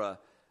Curragh,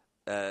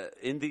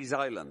 in these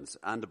islands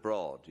and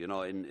abroad,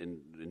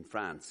 in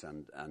France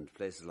and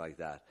places like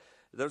that.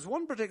 There's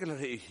one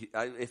particularly,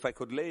 if I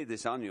could lay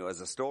this on you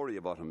as a story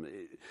about him,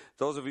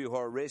 those of you who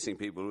are racing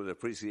people would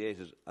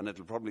appreciate it, and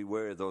it'll probably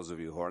wear those of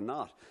you who are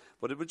not.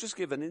 But it would just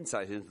give an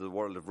insight into the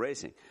world of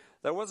racing.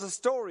 There was a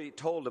story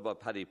told about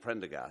Paddy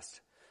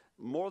Prendergast,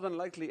 more than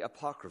likely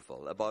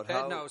apocryphal, about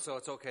how... No, so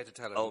it's okay to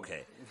tell it.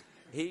 Okay.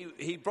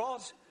 He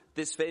brought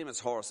this famous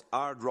horse,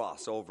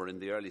 Ardross, over in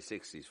the early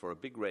 60s for a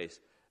big race,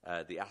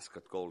 the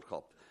Ascot Gold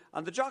Cup.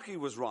 And the jockey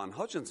was Ron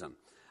Hutchinson.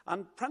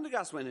 And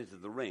Prendergast went into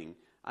the ring,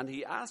 and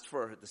he asked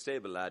for the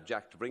stable lad,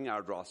 Jack, to bring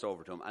Ardross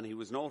over to him. And he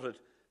was noted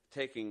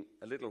taking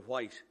a little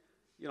white,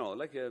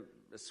 like a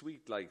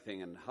sweet-like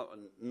thing, and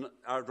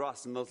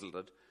Ardross nuzzled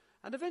it.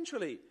 And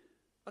eventually,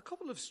 a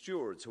couple of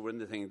stewards who were in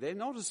the thing, they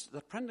noticed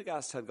that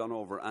Prendergast had gone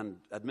over and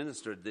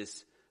administered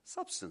this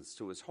substance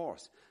to his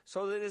horse.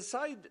 So they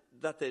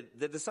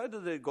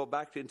decided they'd go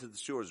back into the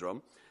steward's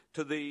room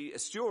to the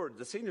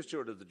senior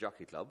steward of the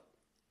Jockey Club,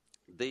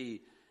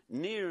 the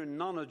near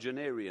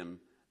nonagenarian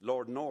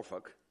Lord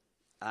Norfolk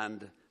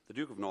and the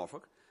Duke of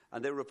Norfolk,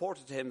 and they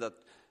reported to him that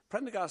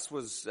Prendergast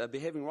was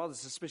behaving rather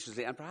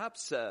suspiciously, and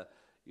perhaps,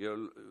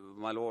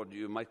 my lord,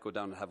 you might go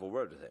down and have a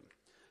word with him.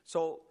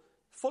 So,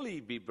 fully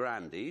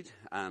be-brandied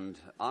and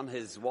on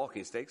his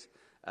walking sticks,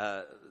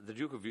 the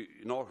Duke of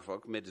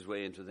Norfolk made his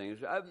way into things.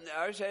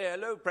 I say,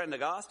 hello,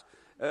 Prendergast.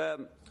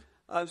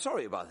 I'm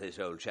sorry about this,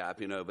 old chap,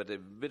 but a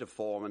bit of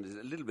form and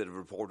a little bit of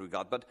report we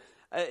got. But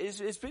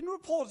it's been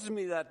reported to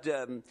me that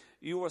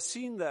you were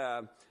seen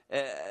there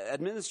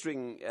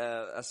administering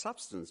a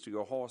substance to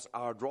your horse,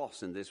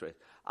 Ardross, in this race.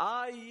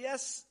 Ah,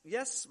 yes,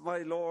 my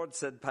lord,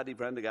 said Paddy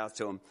Prendergast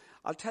to him.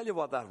 I'll tell you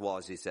what that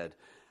was, he said.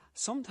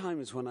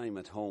 Sometimes when I'm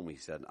at home, he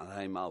said, and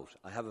I'm out,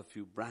 I have a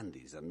few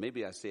brandies, and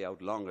maybe I stay out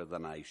longer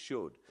than I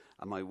should.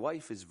 And my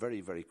wife is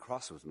very, very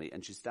cross with me,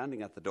 and she's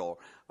standing at the door.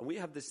 And we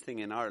have this thing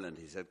in Ireland,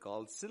 he said,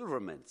 called silver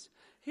mints.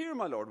 Here,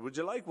 my lord, would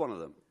you like one of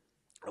them?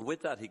 And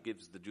with that, he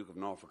gives the Duke of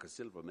Norfolk a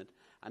silver mint,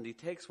 and he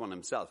takes one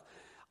himself.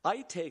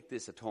 I take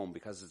this at home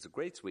because it's a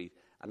great sweet,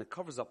 and it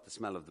covers up the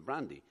smell of the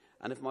brandy.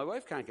 And if my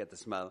wife can't get the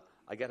smell,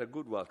 I get a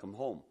good welcome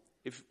home.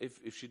 If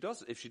she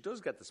does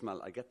get the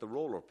smell, I get the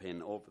roller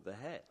pin over the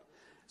head.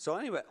 So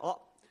anyway,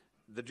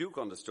 the Duke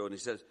understood, and he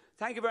says,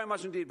 thank you very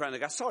much indeed,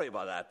 Prendergast. Sorry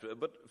about that,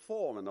 but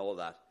form and all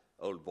that,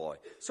 old boy.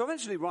 So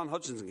eventually Ron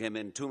Hutchinson came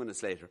in 2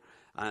 minutes later,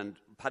 and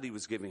Paddy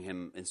was giving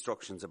him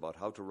instructions about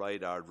how to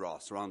ride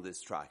Ardross around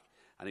this track.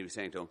 And he was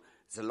saying to him,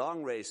 it's a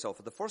long race, so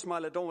for the first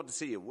mile I don't want to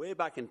see you, way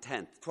back in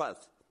 10th,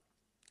 12th.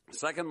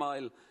 Second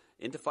mile,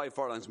 into 5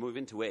 furlongs, move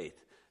into 8th.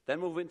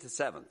 Then move into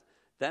 7th.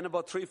 Then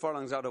about 3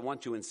 furlongs out, I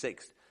want you in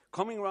 6th.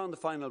 Coming around the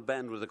final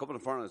bend with a couple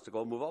of furlongs to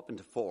go, move up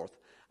into 4th.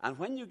 And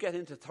when you get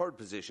into 3rd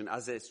position,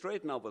 as they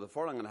straighten out with a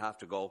furlong and a half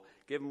to go,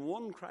 give them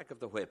one crack of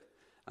the whip.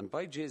 And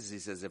by Jesus, he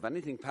says, if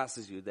anything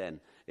passes you then,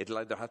 it'll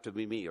either have to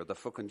be me or the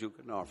fucking Duke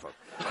of Norfolk.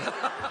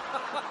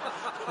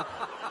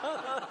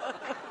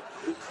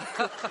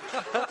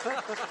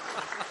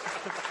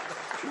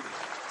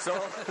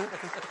 So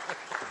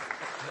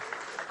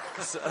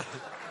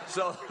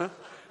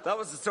that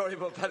was the story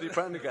about Paddy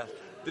Prendergast.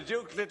 The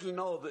Duke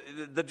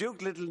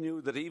little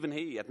knew that even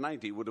he, at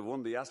 90, would have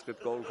won the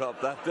Ascot Gold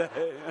Cup that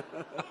day.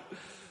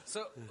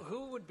 So,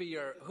 who would be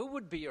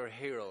your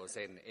heroes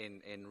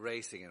in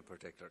racing in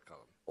particular,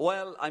 Colm?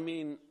 Well, I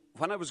mean,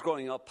 when I was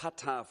growing up, Pat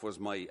Taff was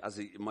my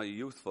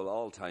youthful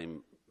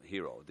all-time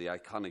hero, the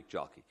iconic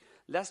jockey.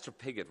 Lester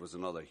Piggott was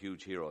another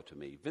huge hero to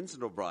me.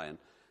 Vincent O'Brien,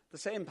 the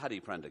same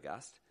Paddy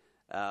Prendergast.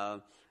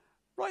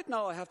 Right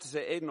now, I have to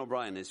say, Aidan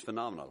O'Brien is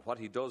phenomenal. What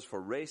he does for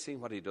racing,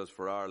 what he does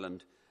for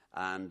Ireland,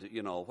 and,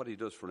 you know, what he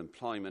does for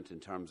employment in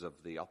terms of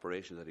the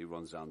operation that he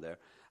runs down there,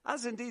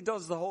 as indeed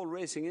does the whole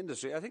racing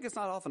industry. I think it's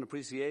not often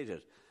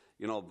appreciated,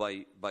 you know,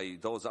 by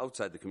those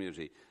outside the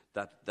community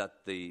that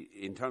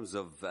in terms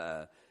of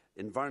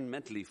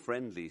environmentally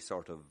friendly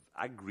sort of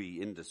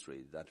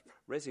agri-industry, that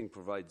racing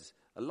provides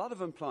a lot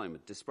of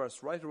employment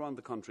dispersed right around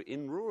the country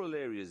in rural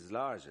areas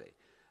largely,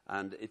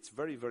 and it's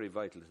very, very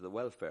vital to the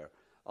welfare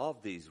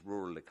of these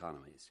rural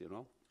economies, you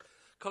know.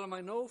 Colm,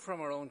 I know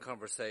from our own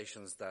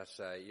conversations that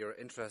your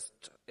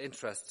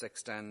interests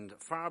extend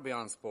far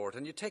beyond sport,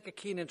 and you take a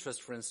keen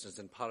interest, for instance,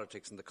 in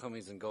politics and the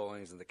comings and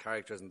goings and the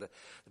characters and the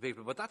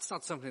people, but that's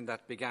not something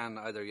that began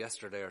either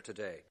yesterday or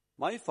today.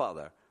 My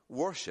father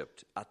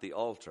worshipped at the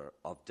altar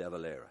of De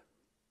Valera,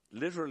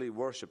 literally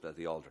worshipped at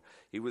the altar.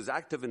 He was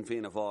active in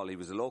Fianna Fáil. He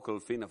was a local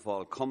Fianna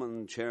Fáil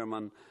common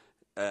chairman,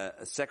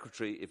 a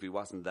secretary if he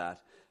wasn't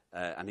that.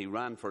 And he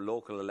ran for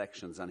local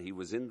elections, and he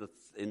was in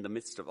the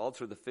midst of, all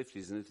through the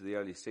 50s and into the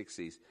early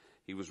 60s,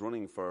 he was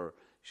running for,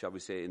 shall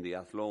we say, in the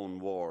Athlone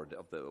ward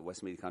of the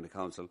Westmeath County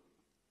Council.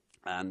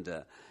 And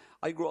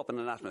I grew up in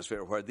an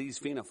atmosphere where these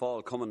Fianna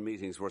Fáil common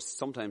meetings were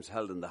sometimes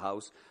held in the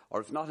house, or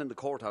if not in the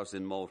courthouse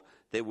in Moat,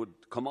 they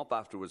would come up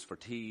afterwards for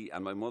tea,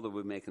 and my mother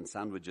would be making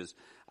sandwiches.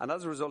 And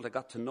as a result, I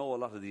got to know a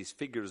lot of these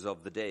figures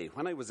of the day.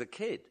 When I was a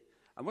kid,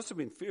 I must have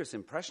been fierce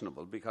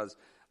impressionable, because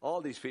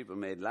all these people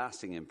made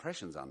lasting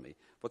impressions on me,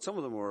 but some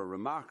of them were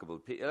remarkable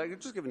people. I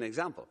could just give an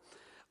example.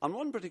 On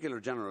one particular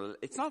general,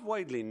 it's not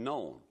widely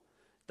known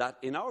that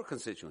in our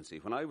constituency,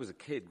 when I was a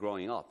kid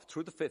growing up,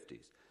 through the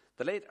 50s,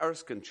 the late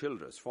Erskine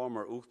Childress,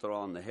 former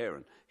Uachtaráin na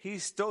Héireann, he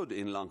stood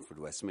in Longford,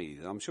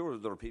 Westmeath. I'm sure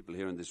there are people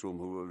here in this room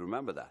who will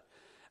remember that.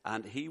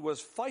 And he was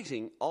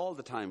fighting all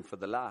the time for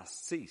the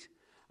last seat.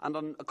 And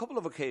on a couple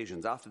of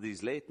occasions, after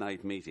these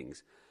late-night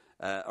meetings,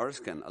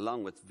 Erskine,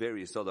 along with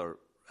various other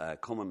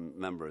common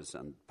members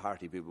and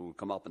party people, would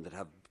come up and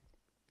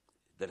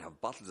they'd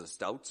have bottles of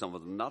stout, some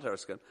of them not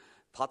Erskine,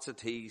 pots of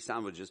tea,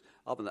 sandwiches,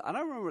 up in and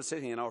I remember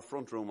sitting in our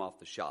front room off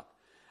the shop,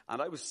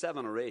 and I was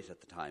 7 or 8 at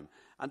the time,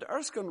 and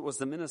Erskine was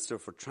the Minister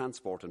for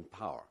Transport and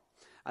Power,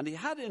 and he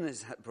had in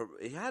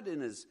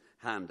his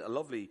hand a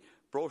lovely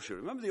brochure.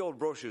 Remember the old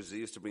brochures they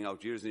used to bring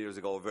out years and years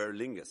ago of Aer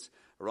Lingus,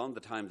 around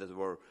the time that there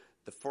were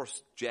the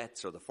first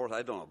jets, or the first,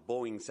 I don't know,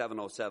 Boeing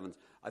 707s.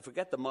 I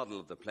forget the model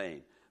of the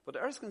plane. But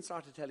Erskine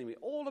started telling me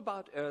all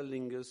about Aer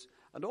Lingus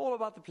and all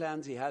about the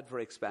plans he had for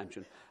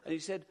expansion. And he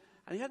said,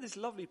 and he had this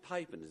lovely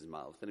pipe in his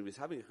mouth, and he was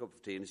having a cup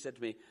of tea, and he said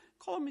to me,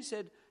 Colm, he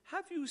said,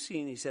 have you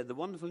seen, he said, the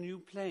wonderful new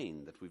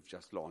plane that we've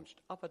just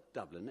launched up at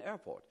Dublin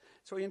Airport?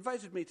 So he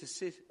invited me to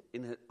sit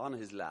on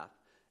his lap,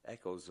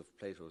 echoes of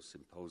Plato's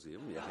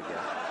Symposium yet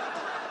again.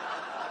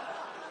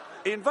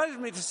 He invited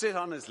me to sit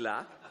on his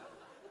lap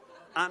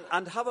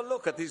and have a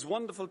look at these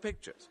wonderful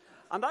pictures.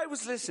 And I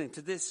was listening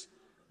to this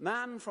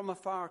man from a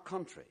far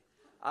country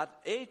at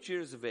 8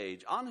 years of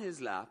age on his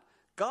lap,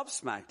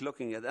 gobsmacked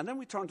looking at, and then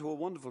we turned to a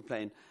wonderful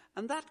plane,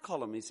 and that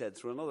column, he said,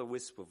 through another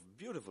wisp of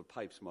beautiful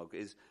pipe smoke,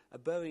 is a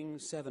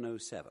Boeing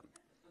 707.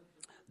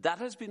 That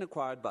has been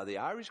acquired by the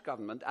Irish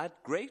government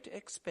at great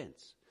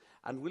expense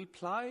and will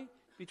ply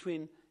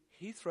between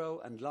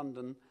Heathrow in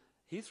London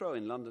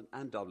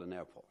and Dublin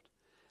Airport.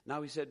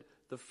 Now, he said,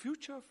 the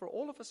future for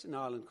all of us in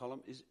Ireland, Colm,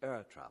 is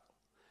air travel.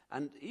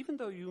 And even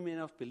though you may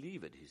not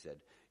believe it, he said,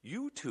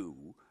 you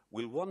too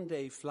will one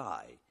day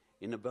fly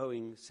in a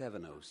Boeing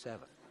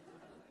 707.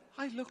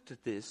 I looked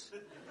at this.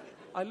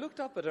 I looked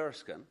up at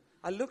Erskine.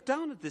 I looked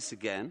down at this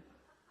again.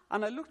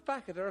 And I looked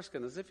back at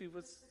Erskine as if he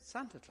was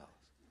Santa Claus.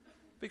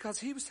 Because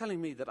he was telling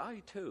me that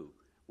I too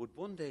would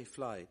one day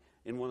fly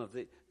in one of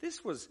the...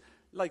 This was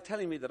like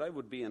telling me that I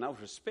would be in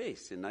outer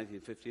space in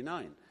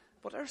 1959.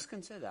 But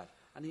Erskine said that.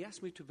 And he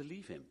asked me to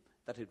believe him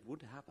that it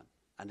would happen.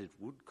 And it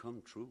would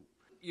come true.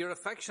 Your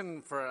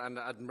affection for and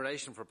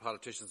admiration for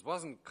politicians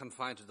wasn't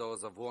confined to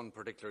those of one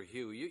particular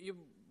hue. You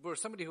were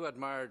somebody who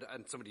admired,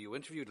 and somebody you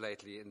interviewed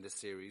lately in this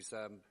series,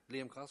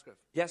 Liam Cosgrave.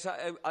 Yes,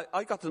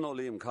 I got to know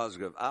Liam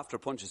Cosgrave after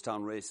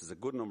Punchestown races a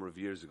good number of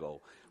years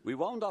ago. We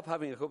wound up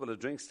having a couple of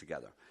drinks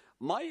together.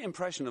 My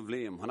impression of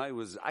Liam when I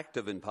was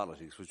active in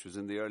politics, which was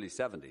in the early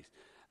 70s,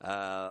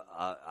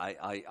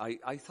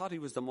 I thought he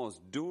was the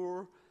most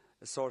dour,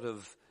 sort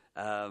of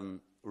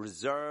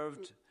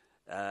reserved,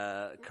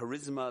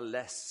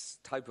 charisma-less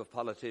type of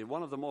politician.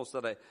 One of the most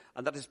and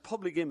that his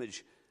public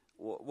image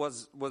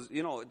was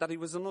that he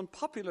was an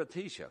unpopular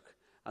Taoiseach,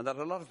 and that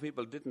a lot of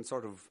people didn't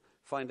sort of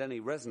find any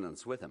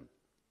resonance with him.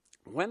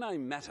 When I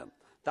met him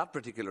that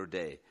particular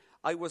day,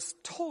 I was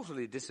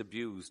totally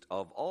disabused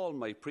of all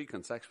my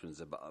preconceptions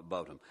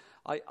about him.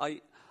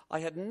 I I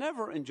had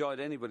never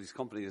enjoyed anybody's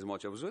company as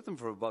much. I was with him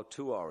for about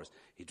 2 hours.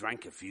 He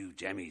drank a few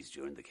jemmies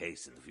during the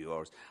case of the few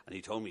hours, and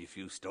he told me a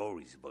few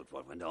stories about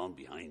what went on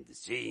behind the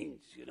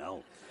scenes, you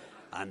know.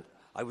 And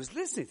I was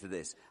listening to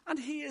this, and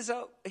he is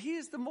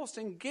the most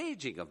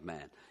engaging of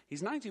men.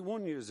 He's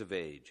 91 years of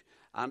age,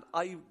 and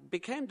I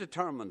became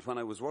determined when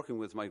I was working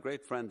with my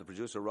great friend, the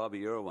producer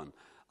Robbie Irwin,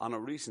 on a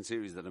recent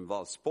series that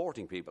involves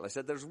sporting people. I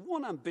said, there's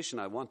one ambition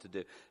I want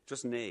to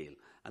just nail,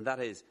 and that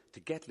is to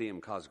get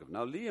Liam Cosgrove.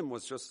 Now, Liam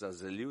was just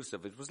as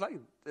elusive. It was like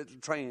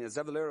trying, as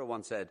De Valera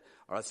once said,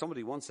 or as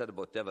somebody once said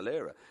about De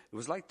Valera, it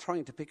was like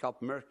trying to pick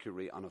up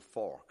mercury on a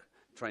fork,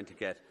 trying to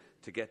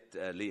get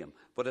Liam.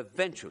 But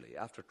eventually,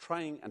 after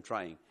trying and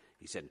trying,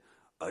 he said,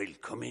 I'll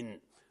come in,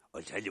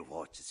 I'll tell you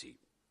what, you see,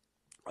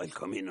 I'll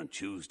come in on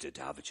Tuesday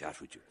to have a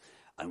chat with you,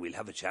 and we'll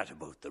have a chat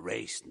about the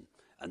racing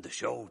and the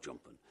show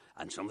jumping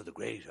and some of the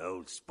great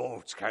old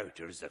sports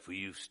characters that we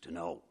used to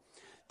know.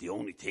 The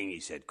only thing, he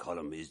said,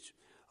 Colm, is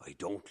I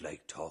don't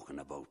like talking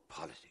about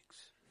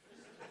politics.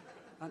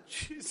 And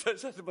geez, I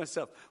said to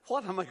myself,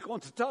 what am I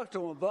going to talk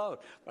to him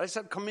about? But I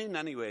said, come in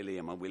anyway,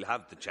 Liam, and we'll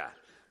have the chat.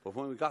 But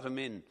when we got him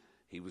in,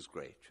 he was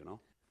great, you know.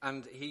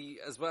 And he,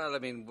 as well, I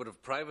mean, would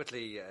have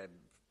privately,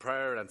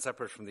 prior and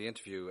separate from the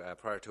interview,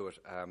 prior to it,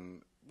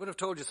 would have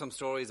told you some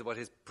stories about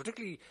his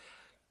particularly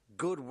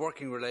good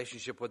working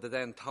relationship with the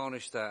then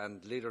Taoiseach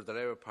and leader of the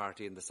Labour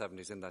Party in the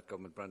 70s in that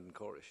government, Brendan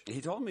Corish.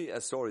 He told me a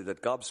story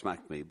that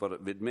gobsmacked me, but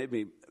it made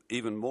me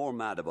even more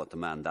mad about the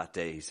man that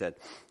day. He said,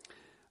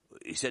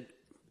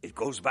 it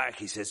goes back,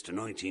 he says, to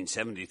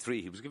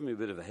 1973. He was giving me a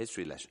bit of a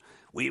history lesson.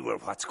 We were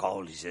what's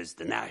called, he says,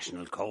 the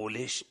National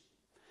Coalition.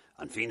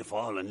 And Fianna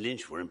Fáil and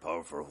Lynch were in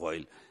power for a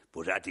while.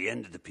 But at the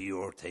end of the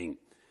PR thing,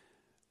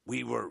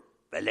 we were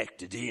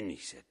elected in, he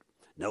said.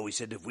 Now, he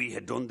said, if we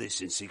had done this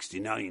in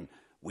 69,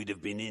 we'd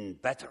have been in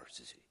better,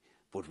 you see.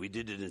 But we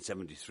did it in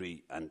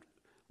 73, and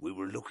we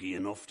were lucky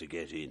enough to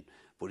get in.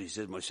 But he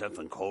said, myself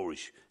and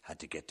Corish had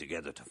to get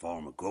together to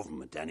form a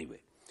government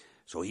anyway.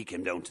 So he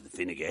came down to the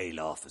Fine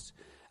Gael office,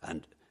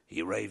 and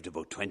he arrived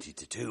about 20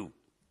 to 2.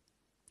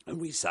 And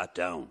we sat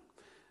down,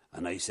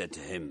 and I said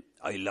to him,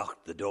 I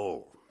locked the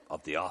door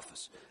of the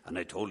office, and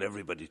I told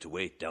everybody to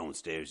wait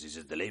downstairs. He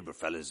said, the Labour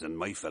fellas and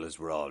my fellas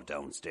were all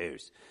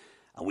downstairs.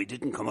 And we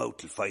didn't come out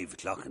till 5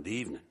 o'clock in the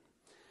evening.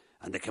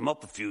 And they came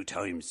up a few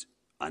times,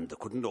 and they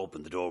couldn't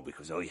open the door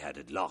because I had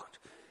it locked.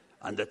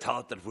 And they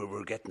thought that we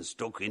were getting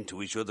stuck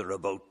into each other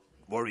about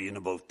worrying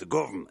about the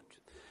government.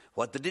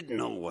 What they didn't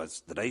know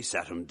was that I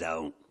sat him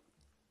down,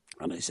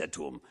 and I said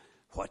to him,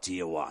 what do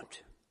you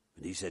want?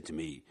 And he said to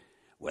me,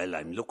 well,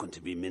 I'm looking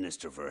to be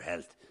Minister for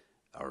Health,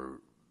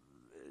 or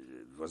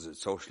was it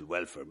Social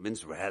Welfare,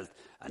 Minister for Health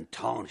and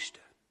Taoiseach.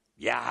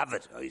 Yeah, have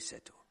it, I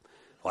said to him.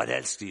 What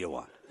else do you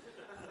want?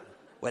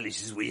 Well, he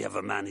says, we have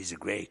a man, he's a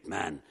great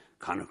man,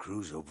 Conor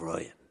Cruise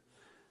O'Brien.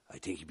 I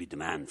think he'd be the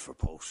man for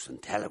posts and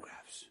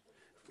telegraphs.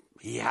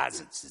 He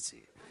has it, says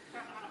he.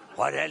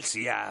 What else are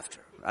you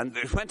after? And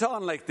it went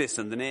on like this,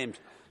 and the names.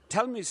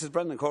 Tell me, says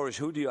Brendan Corish,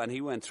 who do you? And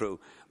he went through.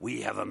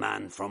 We have a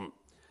man from.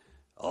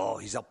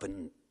 He's up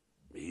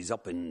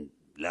in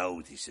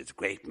Louth. He says,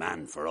 great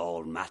man for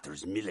all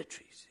matters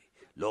military.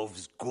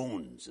 Loves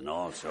guns and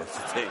all sorts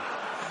of things.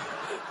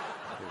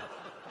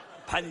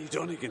 Paddy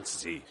Donegan,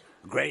 says he,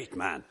 great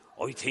man.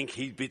 I think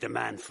he'd be the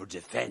man for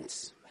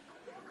defence.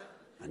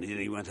 And then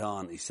he went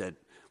on. He said,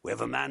 we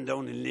have a man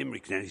down in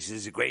Limerick now. He says,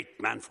 he's a great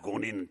man for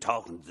going in and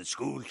talking to the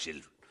school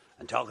children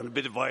and talking a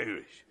bit of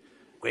Irish.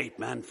 Great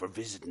man for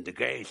visiting the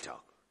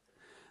Gaeltacht.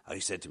 I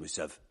said to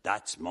myself,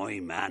 that's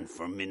my man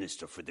for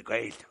Minister for the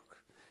Gaeltacht.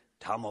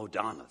 Tom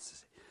O'Donnell.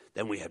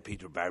 Then we had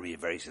Peter Barry, a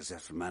very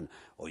successful man.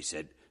 I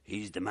said,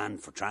 he's the man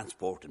for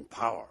transport and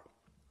power.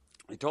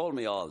 He told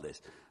me all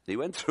this. He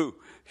went through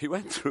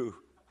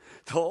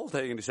the whole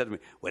thing, and he said to me,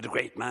 we had a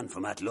great man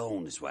from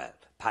Athlone as well,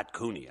 Pat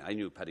Cooney. I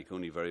knew Paddy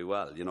Cooney very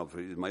well, you know, for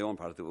my own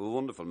part, a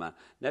wonderful man.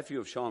 Nephew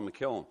of Sean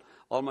McKeown.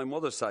 All my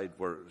mother's side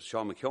were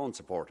Sean McKeown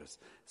supporters.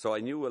 So I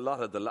knew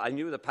I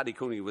knew that Paddy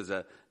Cooney was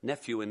a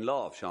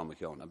nephew-in-law of Sean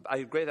McKeown. I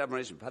had great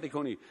admiration. Paddy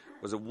Cooney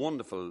was a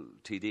wonderful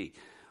TD.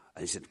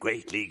 And he said,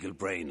 great legal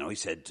brain. I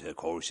said to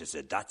Corish, I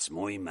said, that's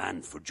my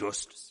man for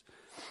justice.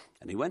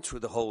 And he went through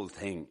the whole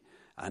thing,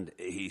 and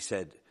he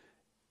said,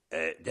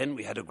 then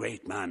we had a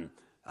great man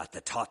at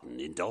the Totten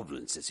in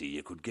Dublin, says he.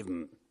 You could give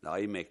him,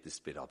 I make this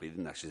bit up, he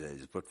didn't actually say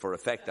this, but for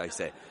effect I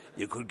say,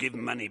 you could give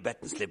him any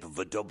betting slip of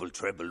a double,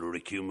 treble or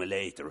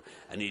accumulator,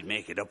 and he'd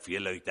make it up for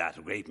you like that.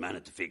 A great man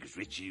at the figures,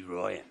 Richie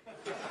Ryan.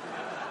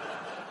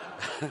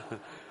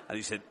 And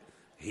he said,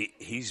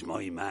 he's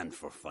my man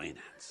for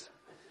finance.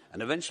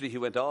 And eventually he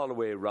went all the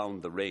way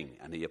around the ring,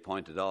 and he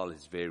appointed all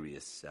his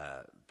various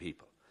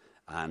people.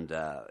 And,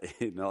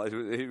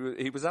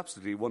 he was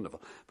absolutely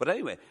wonderful. But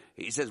anyway,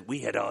 he says, we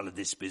had all of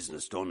this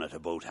business done at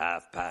about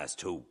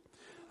 2:30.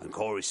 And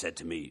Corey said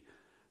to me,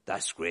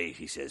 that's great.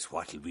 He says,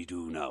 what'll we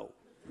do now?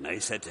 And I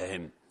said to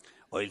him,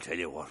 I'll tell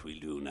you what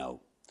we'll do now.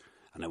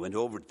 And I went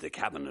over to the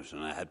cabinet,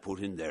 and I had put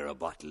in there a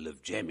bottle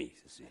of Jemmy.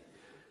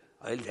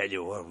 I'll tell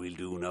you what we'll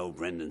do now,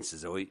 Brendan,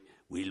 says I.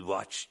 We'll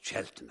watch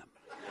Cheltenham.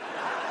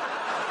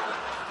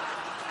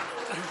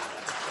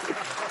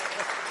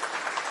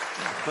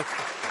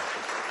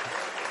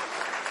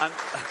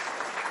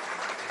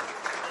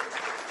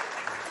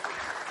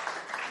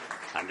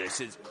 And I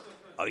says,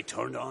 I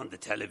turned on the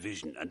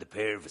television and the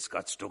pair of us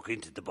got stuck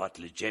into the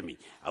bottle of Jemmy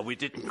and we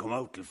didn't come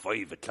out till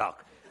 5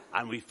 o'clock.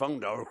 And we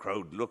found our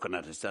crowd looking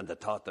at us and they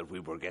thought that we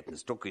were getting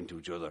stuck into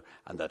each other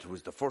and that it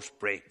was the first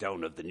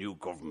breakdown of the new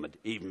government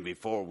even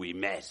before we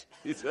met.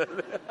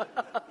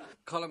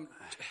 Colm,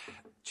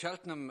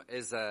 Cheltenham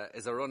is a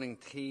running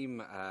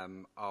theme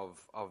of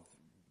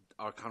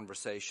our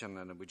conversation,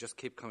 and we just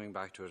keep coming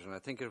back to it. And I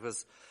think it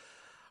was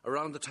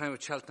around the time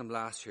of Cheltenham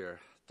last year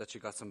that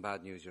you got some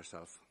bad news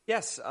yourself.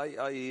 Yes,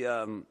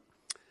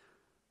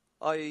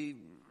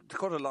 to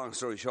cut a long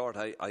story short,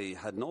 I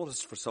had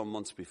noticed for some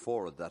months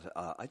before that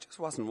I just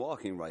wasn't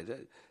walking right.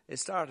 It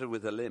started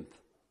with a limp.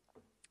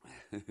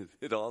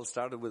 It all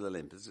started with a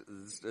limp.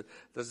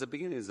 There's the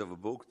beginnings of a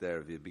book there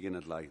if you begin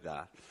it like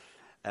that.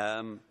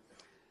 And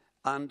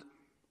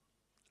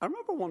I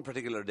remember one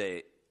particular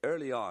day,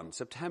 early on,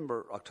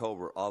 September,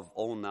 October of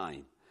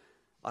 2009,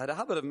 I had a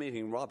habit of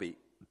meeting Robbie.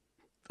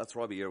 That's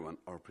Robbie Irwin,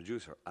 our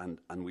producer, and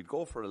we'd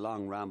go for a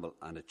long ramble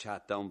and a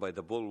chat down by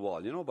the Bull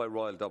Wall, by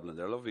Royal Dublin.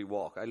 They're a lovely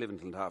walk. I live in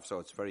Clontarf, so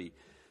it's very,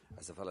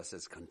 as the fella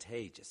says,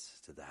 contagious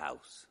to the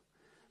house.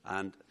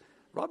 And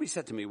Robbie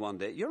said to me one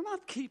day, you're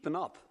not keeping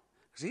up,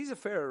 because he's a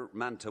fair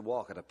man to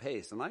walk at a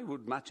pace, and I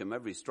would match him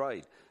every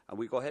stride, and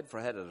we go head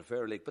for head at a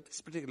fair league. But this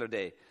particular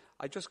day,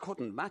 I just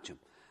couldn't match him.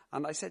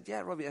 And I said,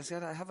 yeah, Robbie, I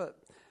said, I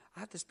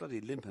have this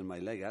bloody limp in my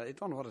leg. I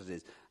don't know what it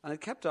is. And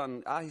it kept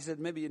on. He said,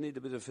 maybe you need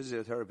a bit of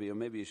physiotherapy or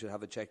maybe you should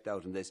have it checked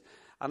out and this.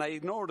 And I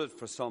ignored it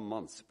for some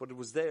months, but it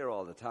was there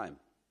all the time.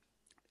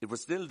 It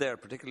was still there,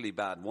 particularly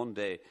bad one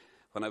day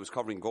when I was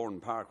covering Gordon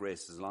Park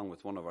races along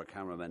with one of our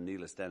cameramen,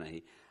 Neil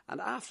Dennehy. And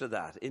after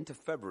that, into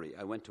February,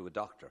 I went to a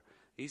doctor.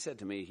 He said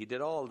to me, he did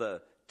all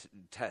the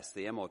tests,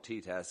 the MOT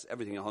tests,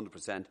 everything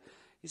 100%.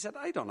 He said,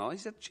 I don't know. He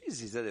said, geez,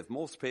 he said, if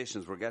most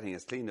patients were getting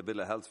as clean a bill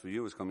of health for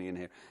you as coming in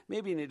here,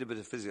 maybe you need a bit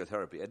of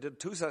physiotherapy. I did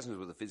 2 sessions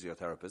with a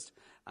physiotherapist,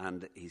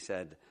 and he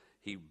said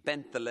he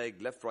bent the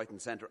leg left, right,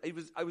 and centre.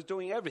 I was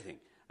doing everything,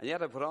 and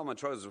yet I put on my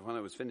trousers when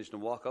I was finished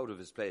and walk out of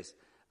his place,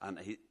 and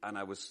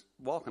I was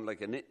walking like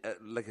a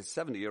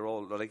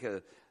 70-year-old, or like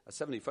a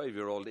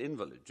 75-year-old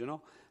invalid,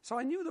 So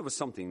I knew there was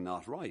something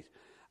not right.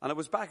 And I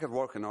was back at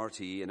work in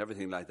RTE and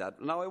everything like that.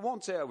 Now, I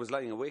won't say I was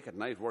lying awake at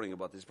night worrying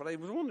about this, but I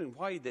was wondering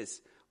why this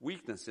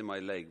weakness in my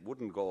leg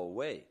wouldn't go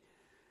away.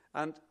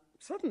 And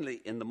suddenly,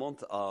 in the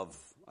month of...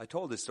 I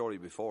told this story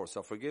before,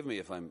 so forgive me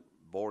if I'm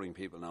boring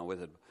people now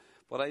with it.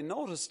 But I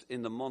noticed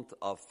in the month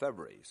of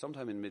February,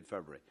 sometime in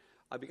mid-February,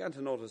 I began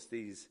to notice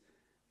these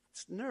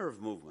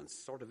nerve movements,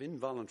 sort of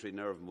involuntary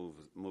nerve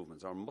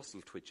movements or muscle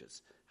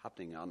twitches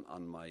happening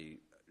on my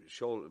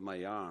shoulder,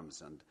 my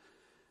arms, and...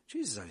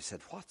 Jesus, I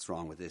said, what's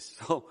wrong with this?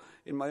 So,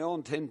 in my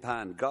own tin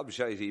pan,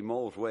 gobshite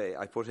mold way,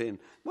 I put in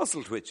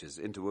muscle twitches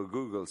into a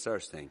Google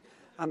search thing.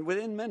 And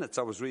within minutes,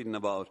 I was reading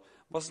about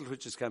muscle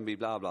twitches can be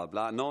blah, blah,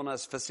 blah, known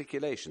as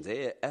fasciculations,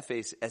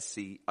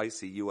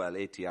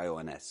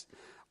 F-A-S-C-I-C-U-L-A-T-I-O-N-S.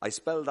 I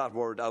spelled that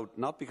word out,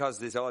 not because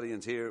this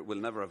audience here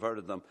will never have heard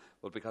of them,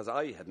 but because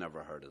I had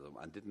never heard of them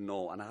and didn't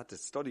know, and I had to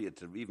study it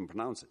to even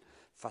pronounce it.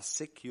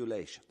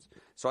 Fasciculations.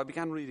 So I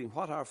began reading,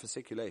 what are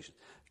fasciculations?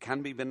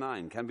 Can be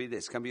benign, can be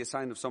this, can be a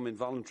sign of some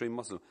involuntary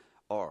muscle,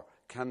 or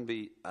can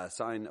be a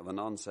sign of an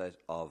onset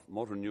of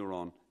motor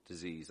neuron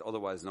disease,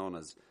 otherwise known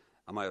as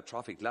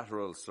amyotrophic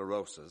lateral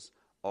sclerosis,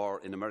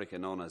 or in America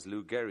known as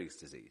Lou Gehrig's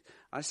disease.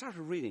 I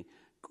started reading,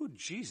 good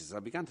Jesus, I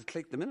began to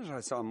click. The minute I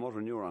saw motor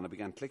neuron, I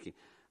began clicking.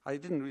 I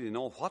didn't really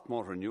know what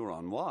motor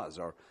neuron was,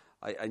 or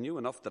I knew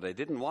enough that I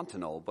didn't want to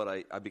know,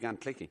 but I began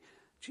clicking.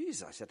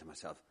 Jeez, I said to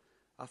myself,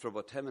 after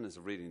about 10 minutes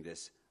of reading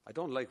this, I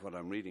don't like what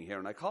I'm reading here.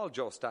 And I called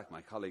Joe Stack,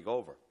 my colleague,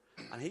 over,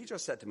 and he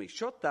just said to me,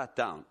 shut that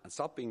down and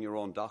stop being your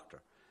own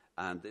doctor.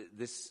 And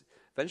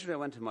eventually I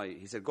went to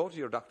he said, go to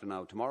your doctor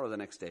now, tomorrow or the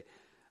next day.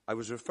 I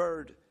was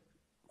referred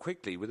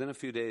quickly, within a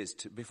few days,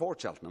 before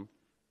Cheltenham,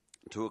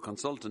 to a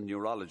consultant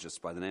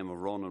neurologist by the name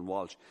of Ronan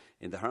Walsh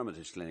in the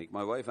Hermitage Clinic.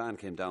 My wife Anne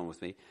came down with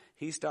me.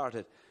 He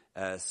started,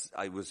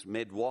 I was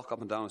made walk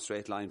up and down a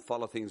straight line,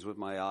 follow things with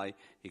my eye.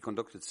 He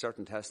conducted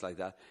certain tests like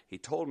that. He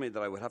told me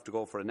that I would have to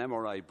go for an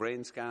MRI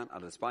brain scan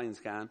and a spine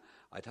scan.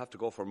 I'd have to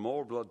go for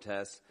more blood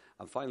tests.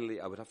 And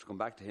finally, I would have to come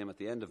back to him at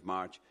the end of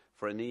March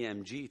for an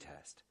EMG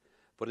test.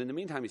 But in the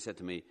meantime, he said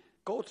to me,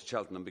 go to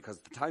Cheltenham because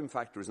the time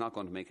factor is not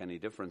going to make any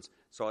difference.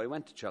 So I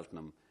went to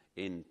Cheltenham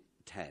in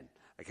 10.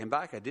 I came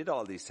back, I did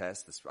all these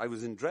tests. I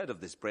was in dread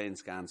of this brain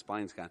scan,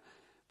 spine scan,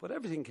 but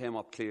everything came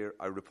up clear.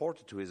 I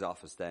reported to his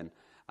office then,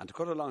 and to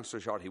cut a long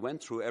story short, he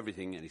went through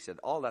everything and he said,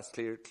 all that's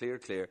clear, clear,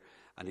 clear,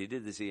 and he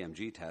did this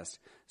EMG test.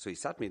 So he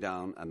sat me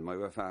down, and my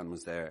wife Anne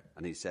was there,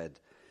 and he said,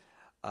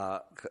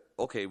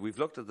 okay, we've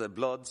looked at the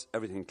bloods,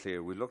 everything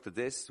clear. We looked at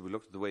this, we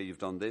looked at the way you've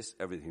done this,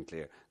 everything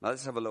clear. Now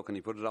let's have a look, and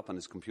he put it up on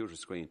his computer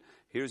screen.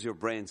 Here's your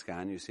brain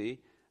scan, you see.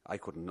 I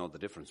couldn't know the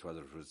difference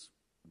whether it was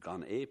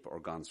gone ape or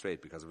gone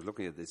straight because I was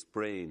looking at this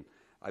brain.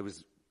 I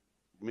was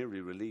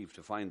merely relieved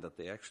to find that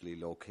they actually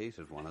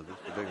located one of this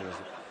particular.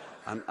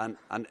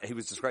 And he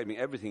was describing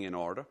everything in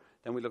order.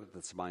 Then we looked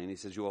at the spine. He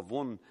says, you have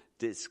one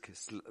disc,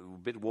 a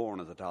bit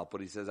worn at the top,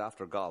 but he says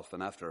after golf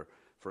and after,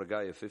 for a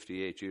guy of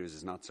 58 years,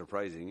 is not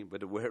surprising,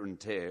 but a wear and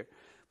tear.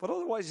 But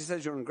otherwise, he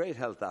says, you're in great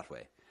health that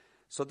way.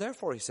 So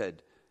therefore, he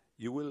said,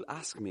 you will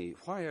ask me,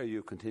 why are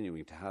you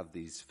continuing to have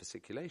these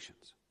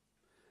fasciculations?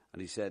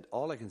 And he said,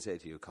 all I can say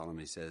to you, Colm,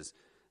 he says,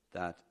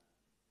 that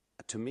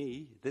to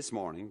me, this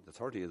morning, the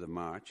 30th of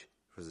March,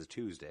 it was a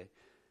Tuesday,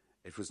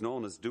 it was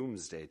known as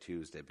Doomsday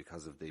Tuesday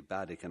because of the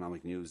bad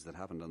economic news that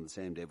happened on the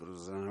same day, but it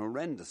was an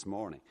horrendous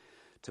morning.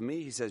 To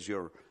me, he says,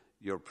 you're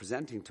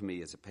presenting to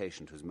me as a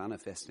patient who's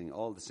manifesting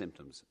all the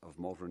symptoms of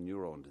motor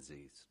neuron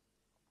disease.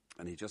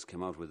 And he just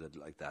came out with it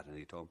like that, and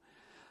he told me.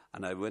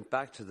 And I went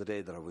back to the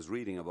day that I was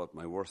reading about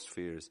my worst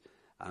fears,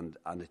 and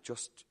it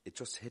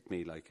just hit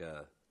me like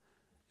a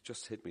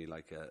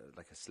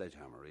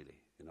sledgehammer, really,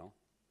 you know.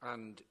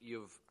 And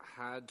you've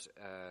had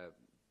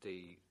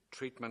the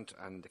treatment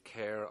and the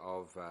care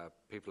of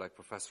people like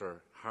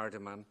Professor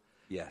Hardiman.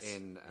 Yes.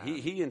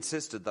 He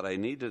insisted that I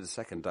needed a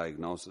second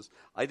diagnosis.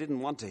 I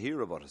didn't want to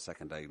hear about a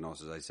second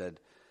diagnosis.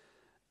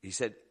 He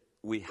said,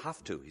 we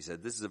have to. He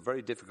said, this is a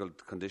very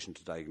difficult condition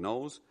to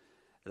diagnose.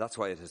 That's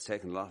why it has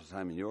taken a lot of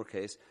time in your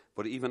case.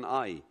 But even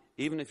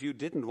if you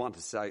didn't want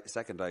a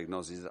second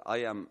diagnosis, I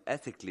am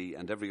ethically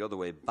and every other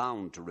way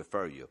bound to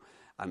refer you.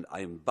 And I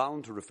am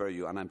bound to refer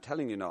you. And I'm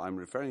telling you now, I'm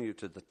referring you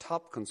to the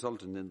top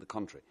consultant in the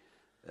country,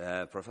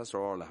 Professor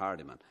Orla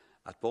Hardiman,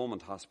 at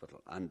Beaumont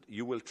Hospital. And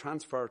you will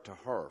transfer to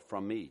her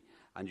from me,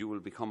 and you will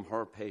become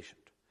her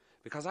patient.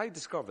 Because I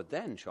discovered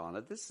then,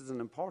 Shauna, this is an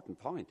important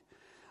point.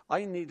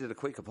 I needed a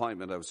quick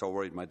appointment. I was so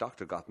worried. My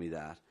doctor got me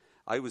that.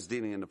 I was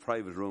dealing in the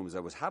private rooms.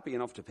 I was happy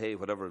enough to pay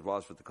whatever it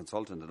was for the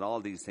consultant and all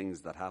these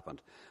things that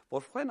happened.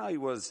 But when I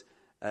was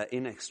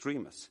in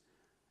extremis,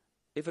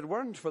 if it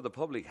weren't for the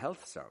Public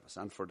Health Service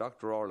and for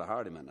Dr. Orla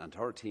Hardiman and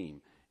her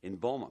team in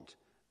Beaumont,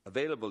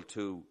 available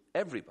to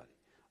everybody,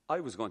 I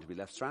was going to be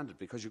left stranded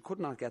because you could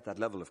not get that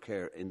level of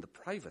care in the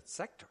private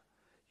sector.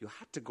 You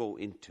had to go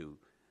into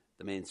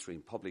the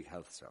mainstream Public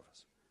Health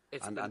Service.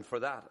 And for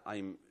that,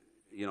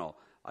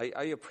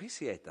 I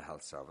appreciate the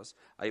health service.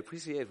 I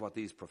appreciate what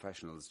these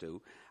professionals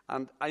do.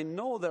 And I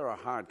know there are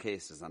hard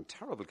cases and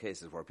terrible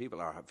cases where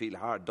people feel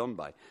hard done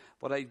by.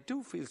 But I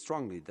do feel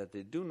strongly that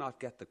they do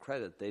not get the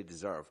credit they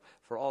deserve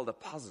for all the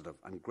positive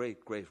and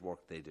great, great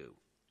work they do.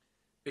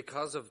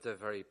 Because of the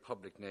very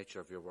public nature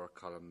of your work,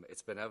 Colm,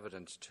 it's been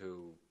evident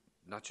to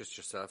not just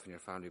yourself and your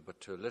family, but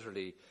to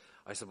literally,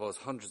 I suppose,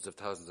 hundreds of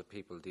thousands of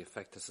people, the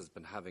effect this has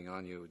been having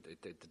on you,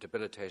 the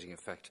debilitating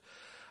effect.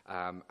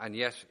 And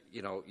yet,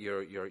 you know,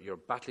 you're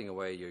battling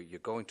away. You're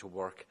going to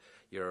work.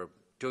 You're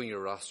doing your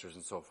rosters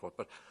and so forth.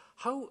 But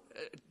how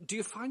do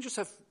you find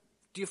yourself?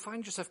 Do you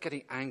find yourself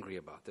getting angry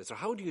about this, or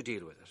how do you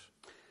deal with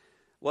it?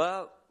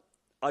 Well,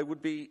 I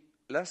would be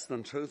less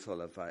than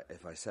truthful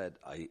if I said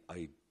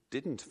I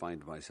didn't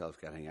find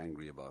myself getting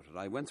angry about it.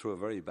 I went through a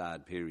very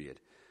bad period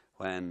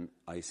when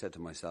I said to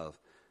myself,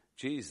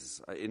 Jesus,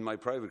 in my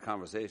private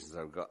conversations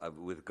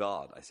with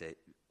God, I say,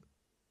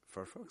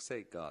 for fuck's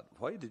sake, God,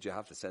 why did you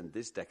have to send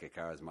this deck of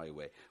cards my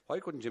way? Why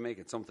couldn't you make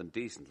it something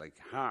decent like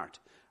heart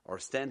or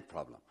stent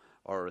problem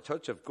or a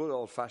touch of good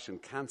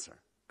old-fashioned cancer,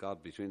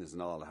 God between us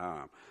and all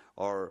harm,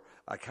 or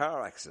a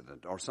car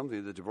accident or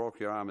something that you broke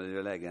your arm and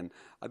your leg? And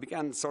I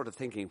began sort of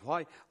thinking,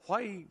 why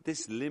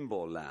this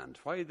limbo land?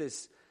 Why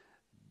this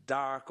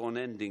dark,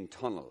 unending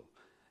tunnel?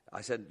 I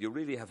said, you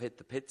really have hit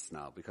the pits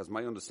now, because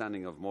my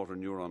understanding of motor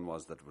neuron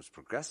was that it was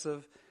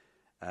progressive,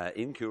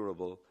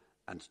 incurable,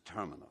 and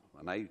terminal.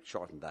 And I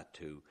shortened that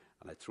too,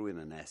 and I threw in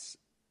an S.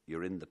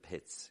 You're in the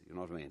pits, you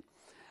know what I mean?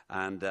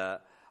 And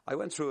I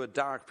went through a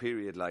dark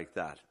period like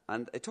that,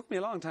 and it took me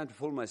a long time to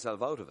pull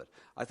myself out of it.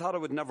 I thought I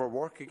would never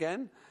work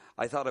again.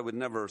 I thought I would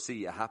never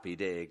see a happy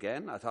day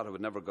again. I thought I would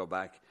never go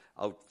back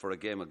out for a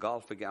game of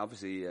golf again.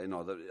 Obviously, you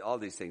know, all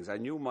these things. I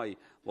knew my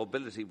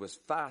mobility was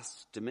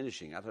fast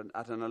diminishing at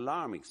an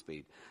alarming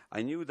speed.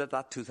 I knew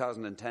that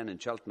 2010 in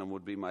Cheltenham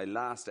would be my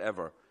last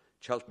ever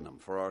Cheltenham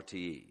for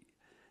RTE.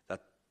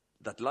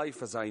 That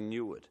life as I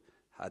knew it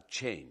had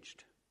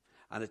changed.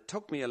 And it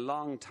took me a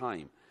long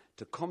time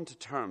to come to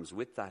terms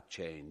with that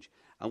change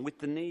and with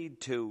the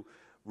need to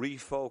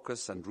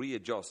refocus and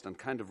readjust and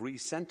kind of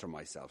recenter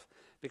myself.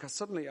 Because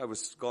suddenly I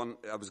was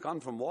gone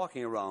from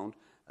walking around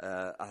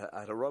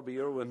at a Robbie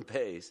Irwin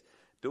pace,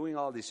 doing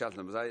all these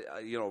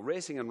Cheltenhams,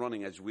 racing and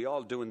running as we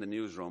all do in the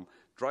newsroom,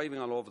 driving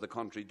all over the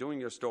country, doing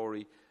your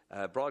story,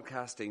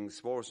 broadcasting,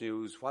 sports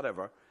news,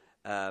 whatever.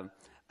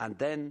 And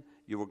then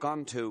you were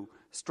gone to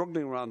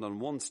struggling around on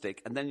one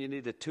stick, and then you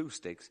needed two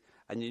sticks,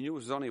 and you knew it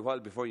was only a while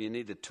before you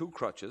needed two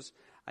crutches,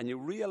 and you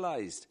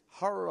realised,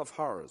 horror of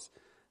horrors,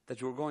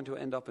 that you were going to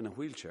end up in a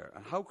wheelchair.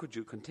 And how could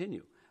you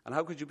continue? And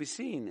how could you be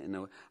seen?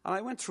 And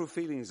I went through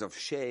feelings of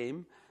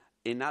shame,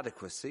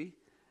 inadequacy,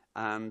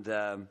 and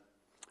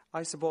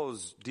I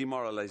suppose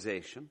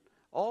demoralisation,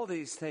 all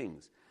these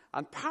things.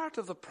 And part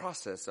of the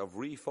process of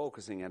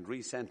refocusing and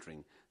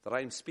recentering that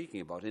I'm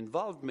speaking about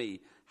involved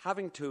me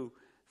having to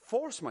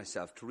force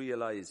myself to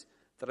realise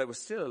that I was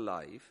still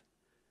alive,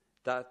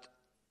 that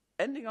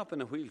ending up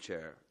in a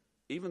wheelchair,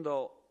 even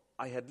though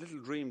I had little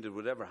dreamed it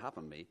would ever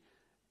happen to me,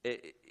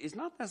 is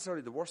not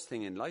necessarily the worst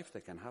thing in life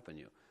that can happen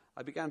to you.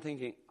 I began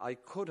thinking I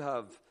could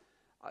have,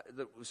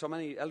 so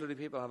many elderly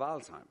people have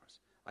Alzheimer's.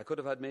 I could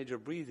have had major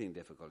breathing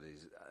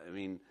difficulties. I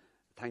mean,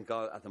 thank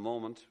God at the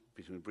moment,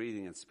 between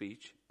breathing and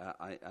speech,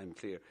 I'm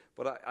clear.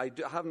 But I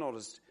have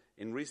noticed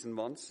in recent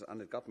months,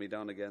 and it got me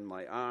down again,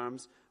 my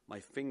arms, my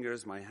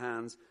fingers, my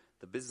hands,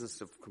 the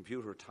business of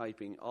computer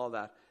typing, all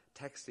that,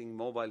 texting,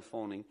 mobile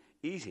phoning,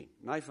 eating,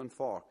 knife and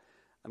fork.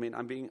 I mean,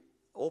 I'm being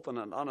open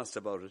and honest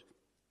about it.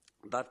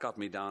 That got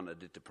me down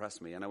and it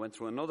depressed me. And I went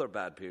through another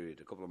bad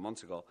period a couple of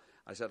months ago.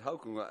 I said, how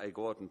can I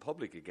go out in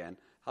public again?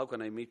 How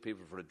can I meet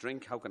people for a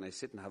drink? How can I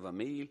sit and have a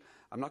meal?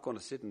 I'm not going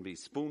to sit and be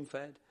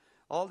spoon-fed.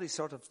 All these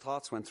sort of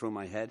thoughts went through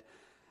my head.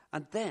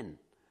 And then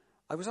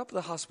I was up at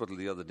the hospital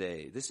the other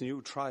day. This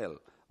new trial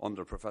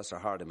under Professor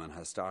Hardiman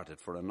has started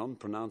for an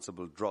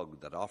unpronounceable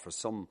drug that offers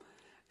some,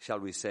 shall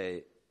we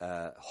say,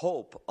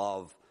 hope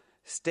of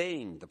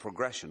staying the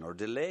progression or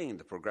delaying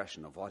the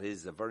progression of what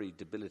is a very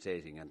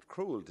debilitating and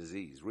cruel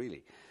disease,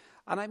 really.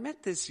 And I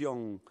met this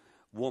young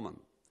woman.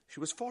 She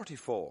was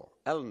 44.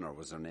 Eleanor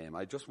was her name.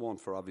 I just won't,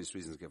 for obvious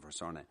reasons, give her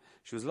surname.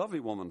 She was a lovely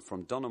woman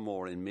from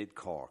Dunamore in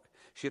mid-Cork.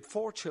 She had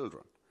 4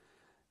 children,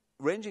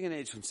 ranging in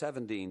age from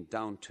 17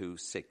 down to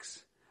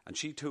 6. And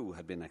she, too,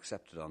 had been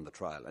accepted on the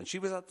trial. And she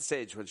was at the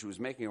stage when she was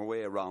making her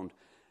way around,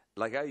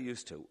 like I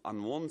used to,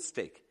 on one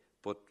stick,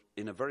 but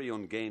in a very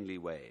ungainly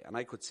way. And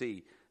I could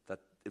see that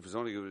it was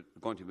only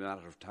going to be a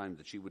matter of time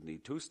that she would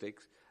need 2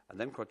 sticks, and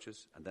then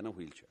crutches, and then a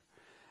wheelchair.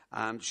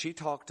 And she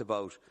talked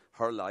about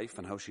her life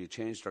and how she had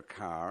changed her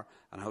car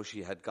and how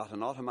she had got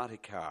an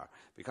automatic car.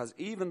 Because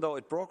even though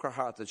it broke her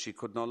heart that she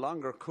could no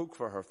longer cook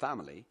for her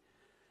family,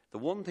 the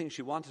one thing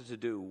she wanted to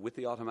do with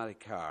the automatic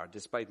car,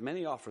 despite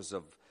many offers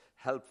of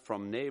help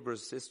from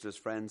neighbours, sisters,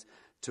 friends,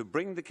 to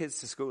bring the kids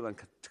to school and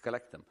to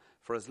collect them.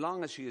 For as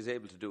long as she is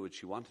able to do it,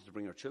 she wanted to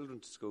bring her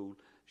children to school.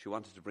 She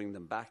wanted to bring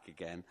them back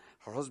again.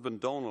 Her husband,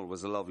 Donald,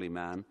 was a lovely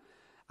man.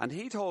 And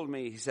he told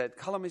me, he said,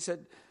 Colm, he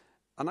said,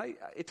 and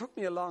it took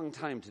me a long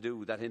time to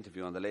do that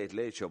interview on the Late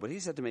Late Show, but he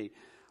said to me,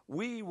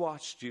 we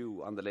watched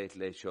you on the Late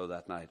Late Show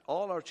that night.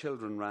 All our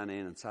children ran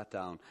in and sat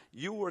down.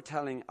 You were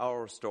telling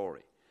our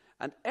story.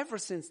 And ever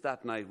since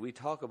that night, we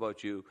talk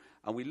about you,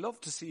 and we love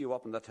to see you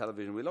up on that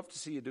television. We love to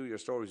see you do your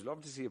stories. We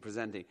love to see you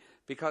presenting,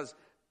 because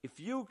if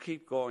you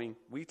keep going,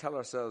 we tell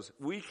ourselves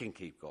we can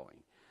keep going.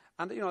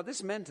 And, you know,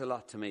 this meant a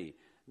lot to me.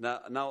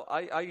 Now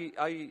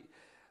I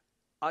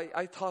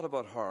thought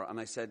about her, and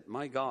I said,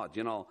 my God,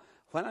 you know,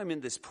 when I'm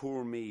in this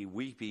poor me,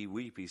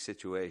 weepy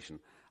situation,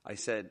 I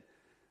said,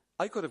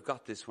 I could have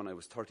got this when I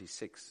was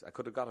 36. I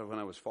could have got it when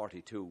I was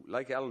 42.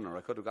 Like Eleanor,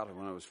 I could have got it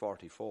when I was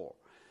 44.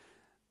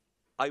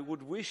 I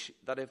would wish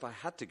that if I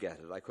had to get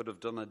it, I could have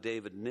done a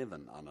David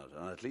Niven on it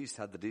and at least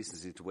had the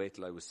decency to wait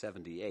till I was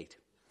 78.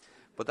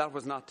 But that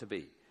was not to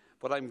be.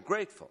 But I'm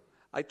grateful.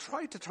 I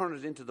tried to turn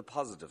it into the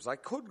positives. I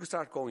could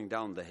start going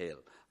down the hill,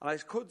 and I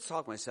could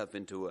talk myself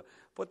into it,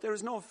 but there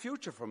is no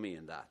future for me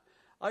in that.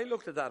 I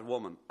looked at that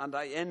woman, and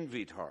I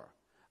envied her,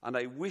 and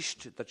I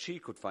wished that she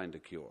could find a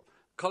cure.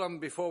 Colm,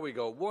 before we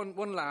go,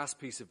 one last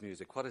piece of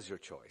music. What is your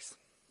choice?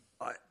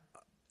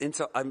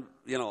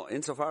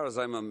 Insofar as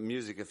I'm a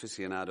music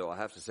aficionado, I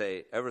have to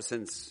say, ever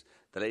since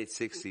the late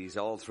 60s,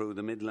 all through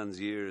the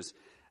Midlands years,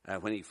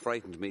 when he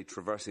frightened me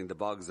traversing the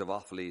bogs of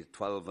Offaly at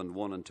 12 and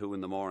 1 and 2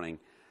 in the morning,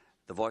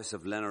 the voice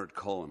of Leonard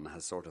Cohen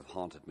has sort of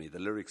haunted me, the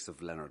lyrics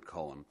of Leonard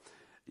Cohen.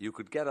 You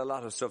could get a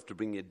lot of stuff to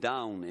bring you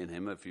down in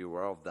him if you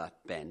were of that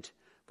bent,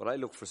 but I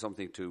look for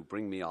something to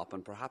bring me up,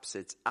 and perhaps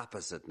it's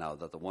opposite now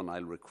that the one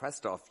I'll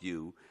request of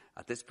you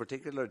at this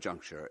particular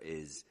juncture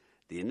is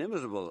the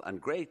inimitable and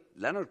great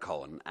Leonard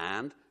Cohen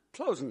and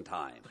Closing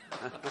Time.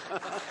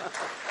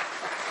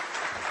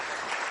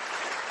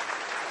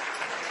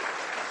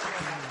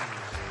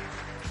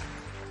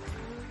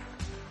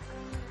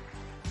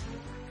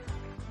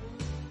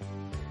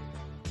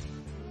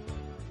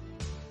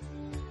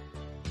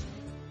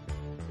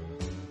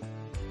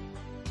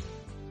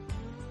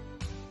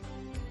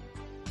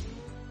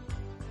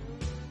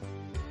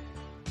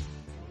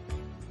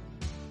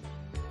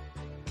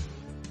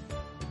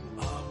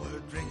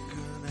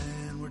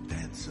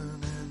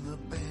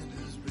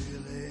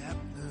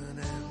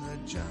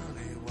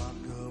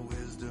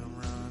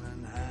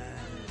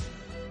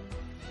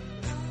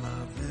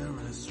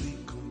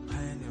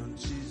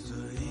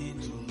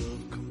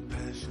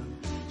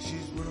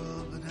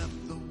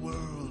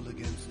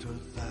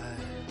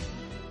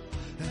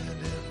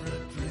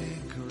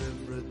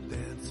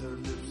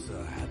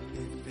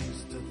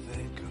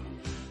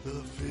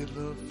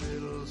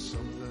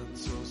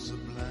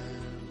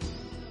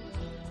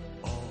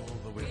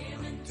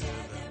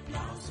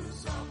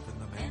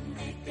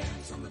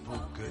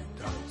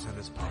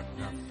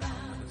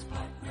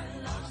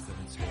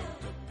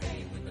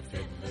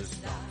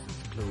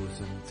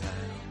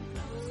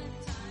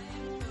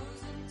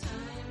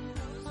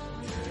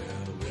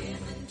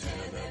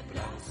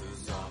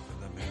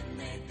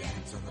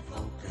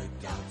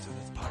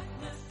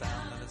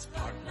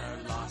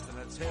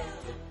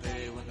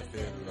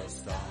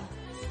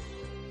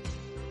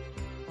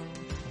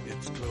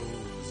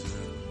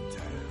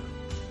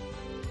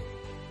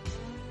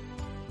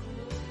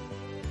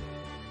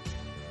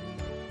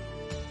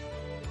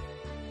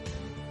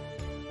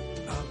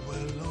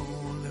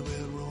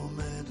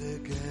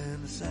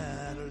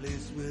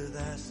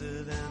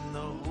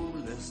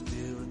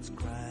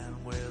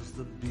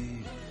 the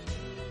beach.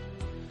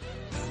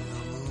 And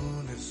the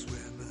moon is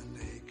swimming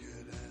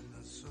naked and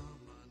the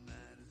summer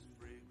night is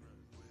fragrant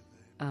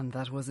with And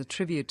that was a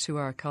tribute to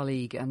our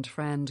colleague and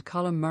friend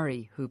Colm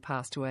Murray, who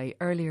passed away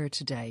earlier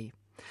today.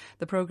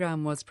 The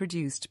programme was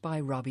produced by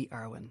Robbie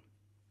Irwin.